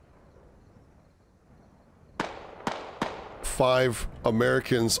 Five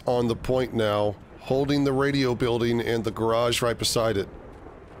Americans on the point now, holding the radio building and the garage right beside it.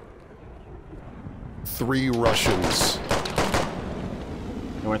 3 Russians.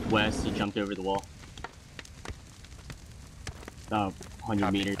 Northwest, he jumped over the wall. About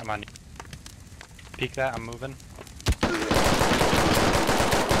 100 meters. I'm on. Peek that, I'm moving.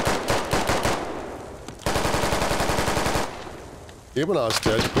 Ivanov's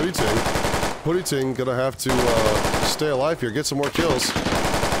dead. Putty Ting gonna have to stay alive here, get some more kills.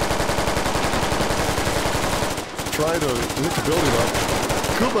 Trying to hit the building up.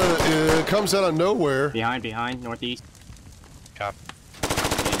 Kuba comes out of nowhere. Behind, northeast. Cop.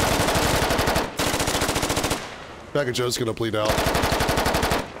 Bag of Joe's gonna bleed out.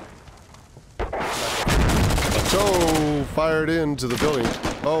 Toe fired into the building.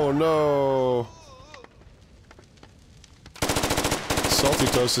 Oh no. Salty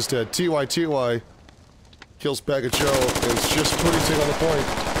Toast is dead. TY kills Bag of Joe, and it's just Putty Ting on the point.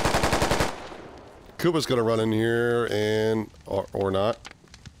 Kuba's gonna run in here and or not.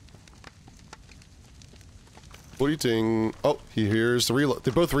 Putty Ting. Oh, he hears the reload. They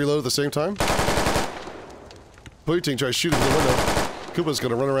both reload at the same time. Putty Ting tries shooting through the window. Kuba's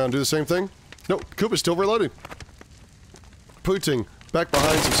gonna run around and do the same thing. No, Kuba's still reloading. Putty Ting back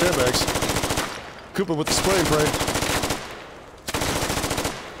behind some sandbags. Kuba with the spray and pray.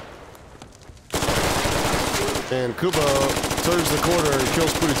 And Kuba turns the corner and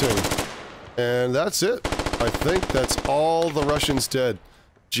kills Putty Ting. And that's it. I think that's all the Russians dead.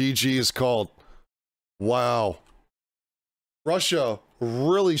 GG is called. Wow. Russia,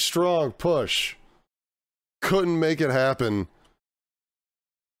 really strong push. Couldn't make it happen.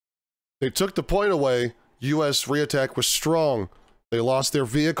 They took the point away. US reattack was strong. They lost their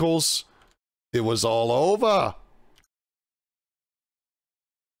vehicles. It was all over.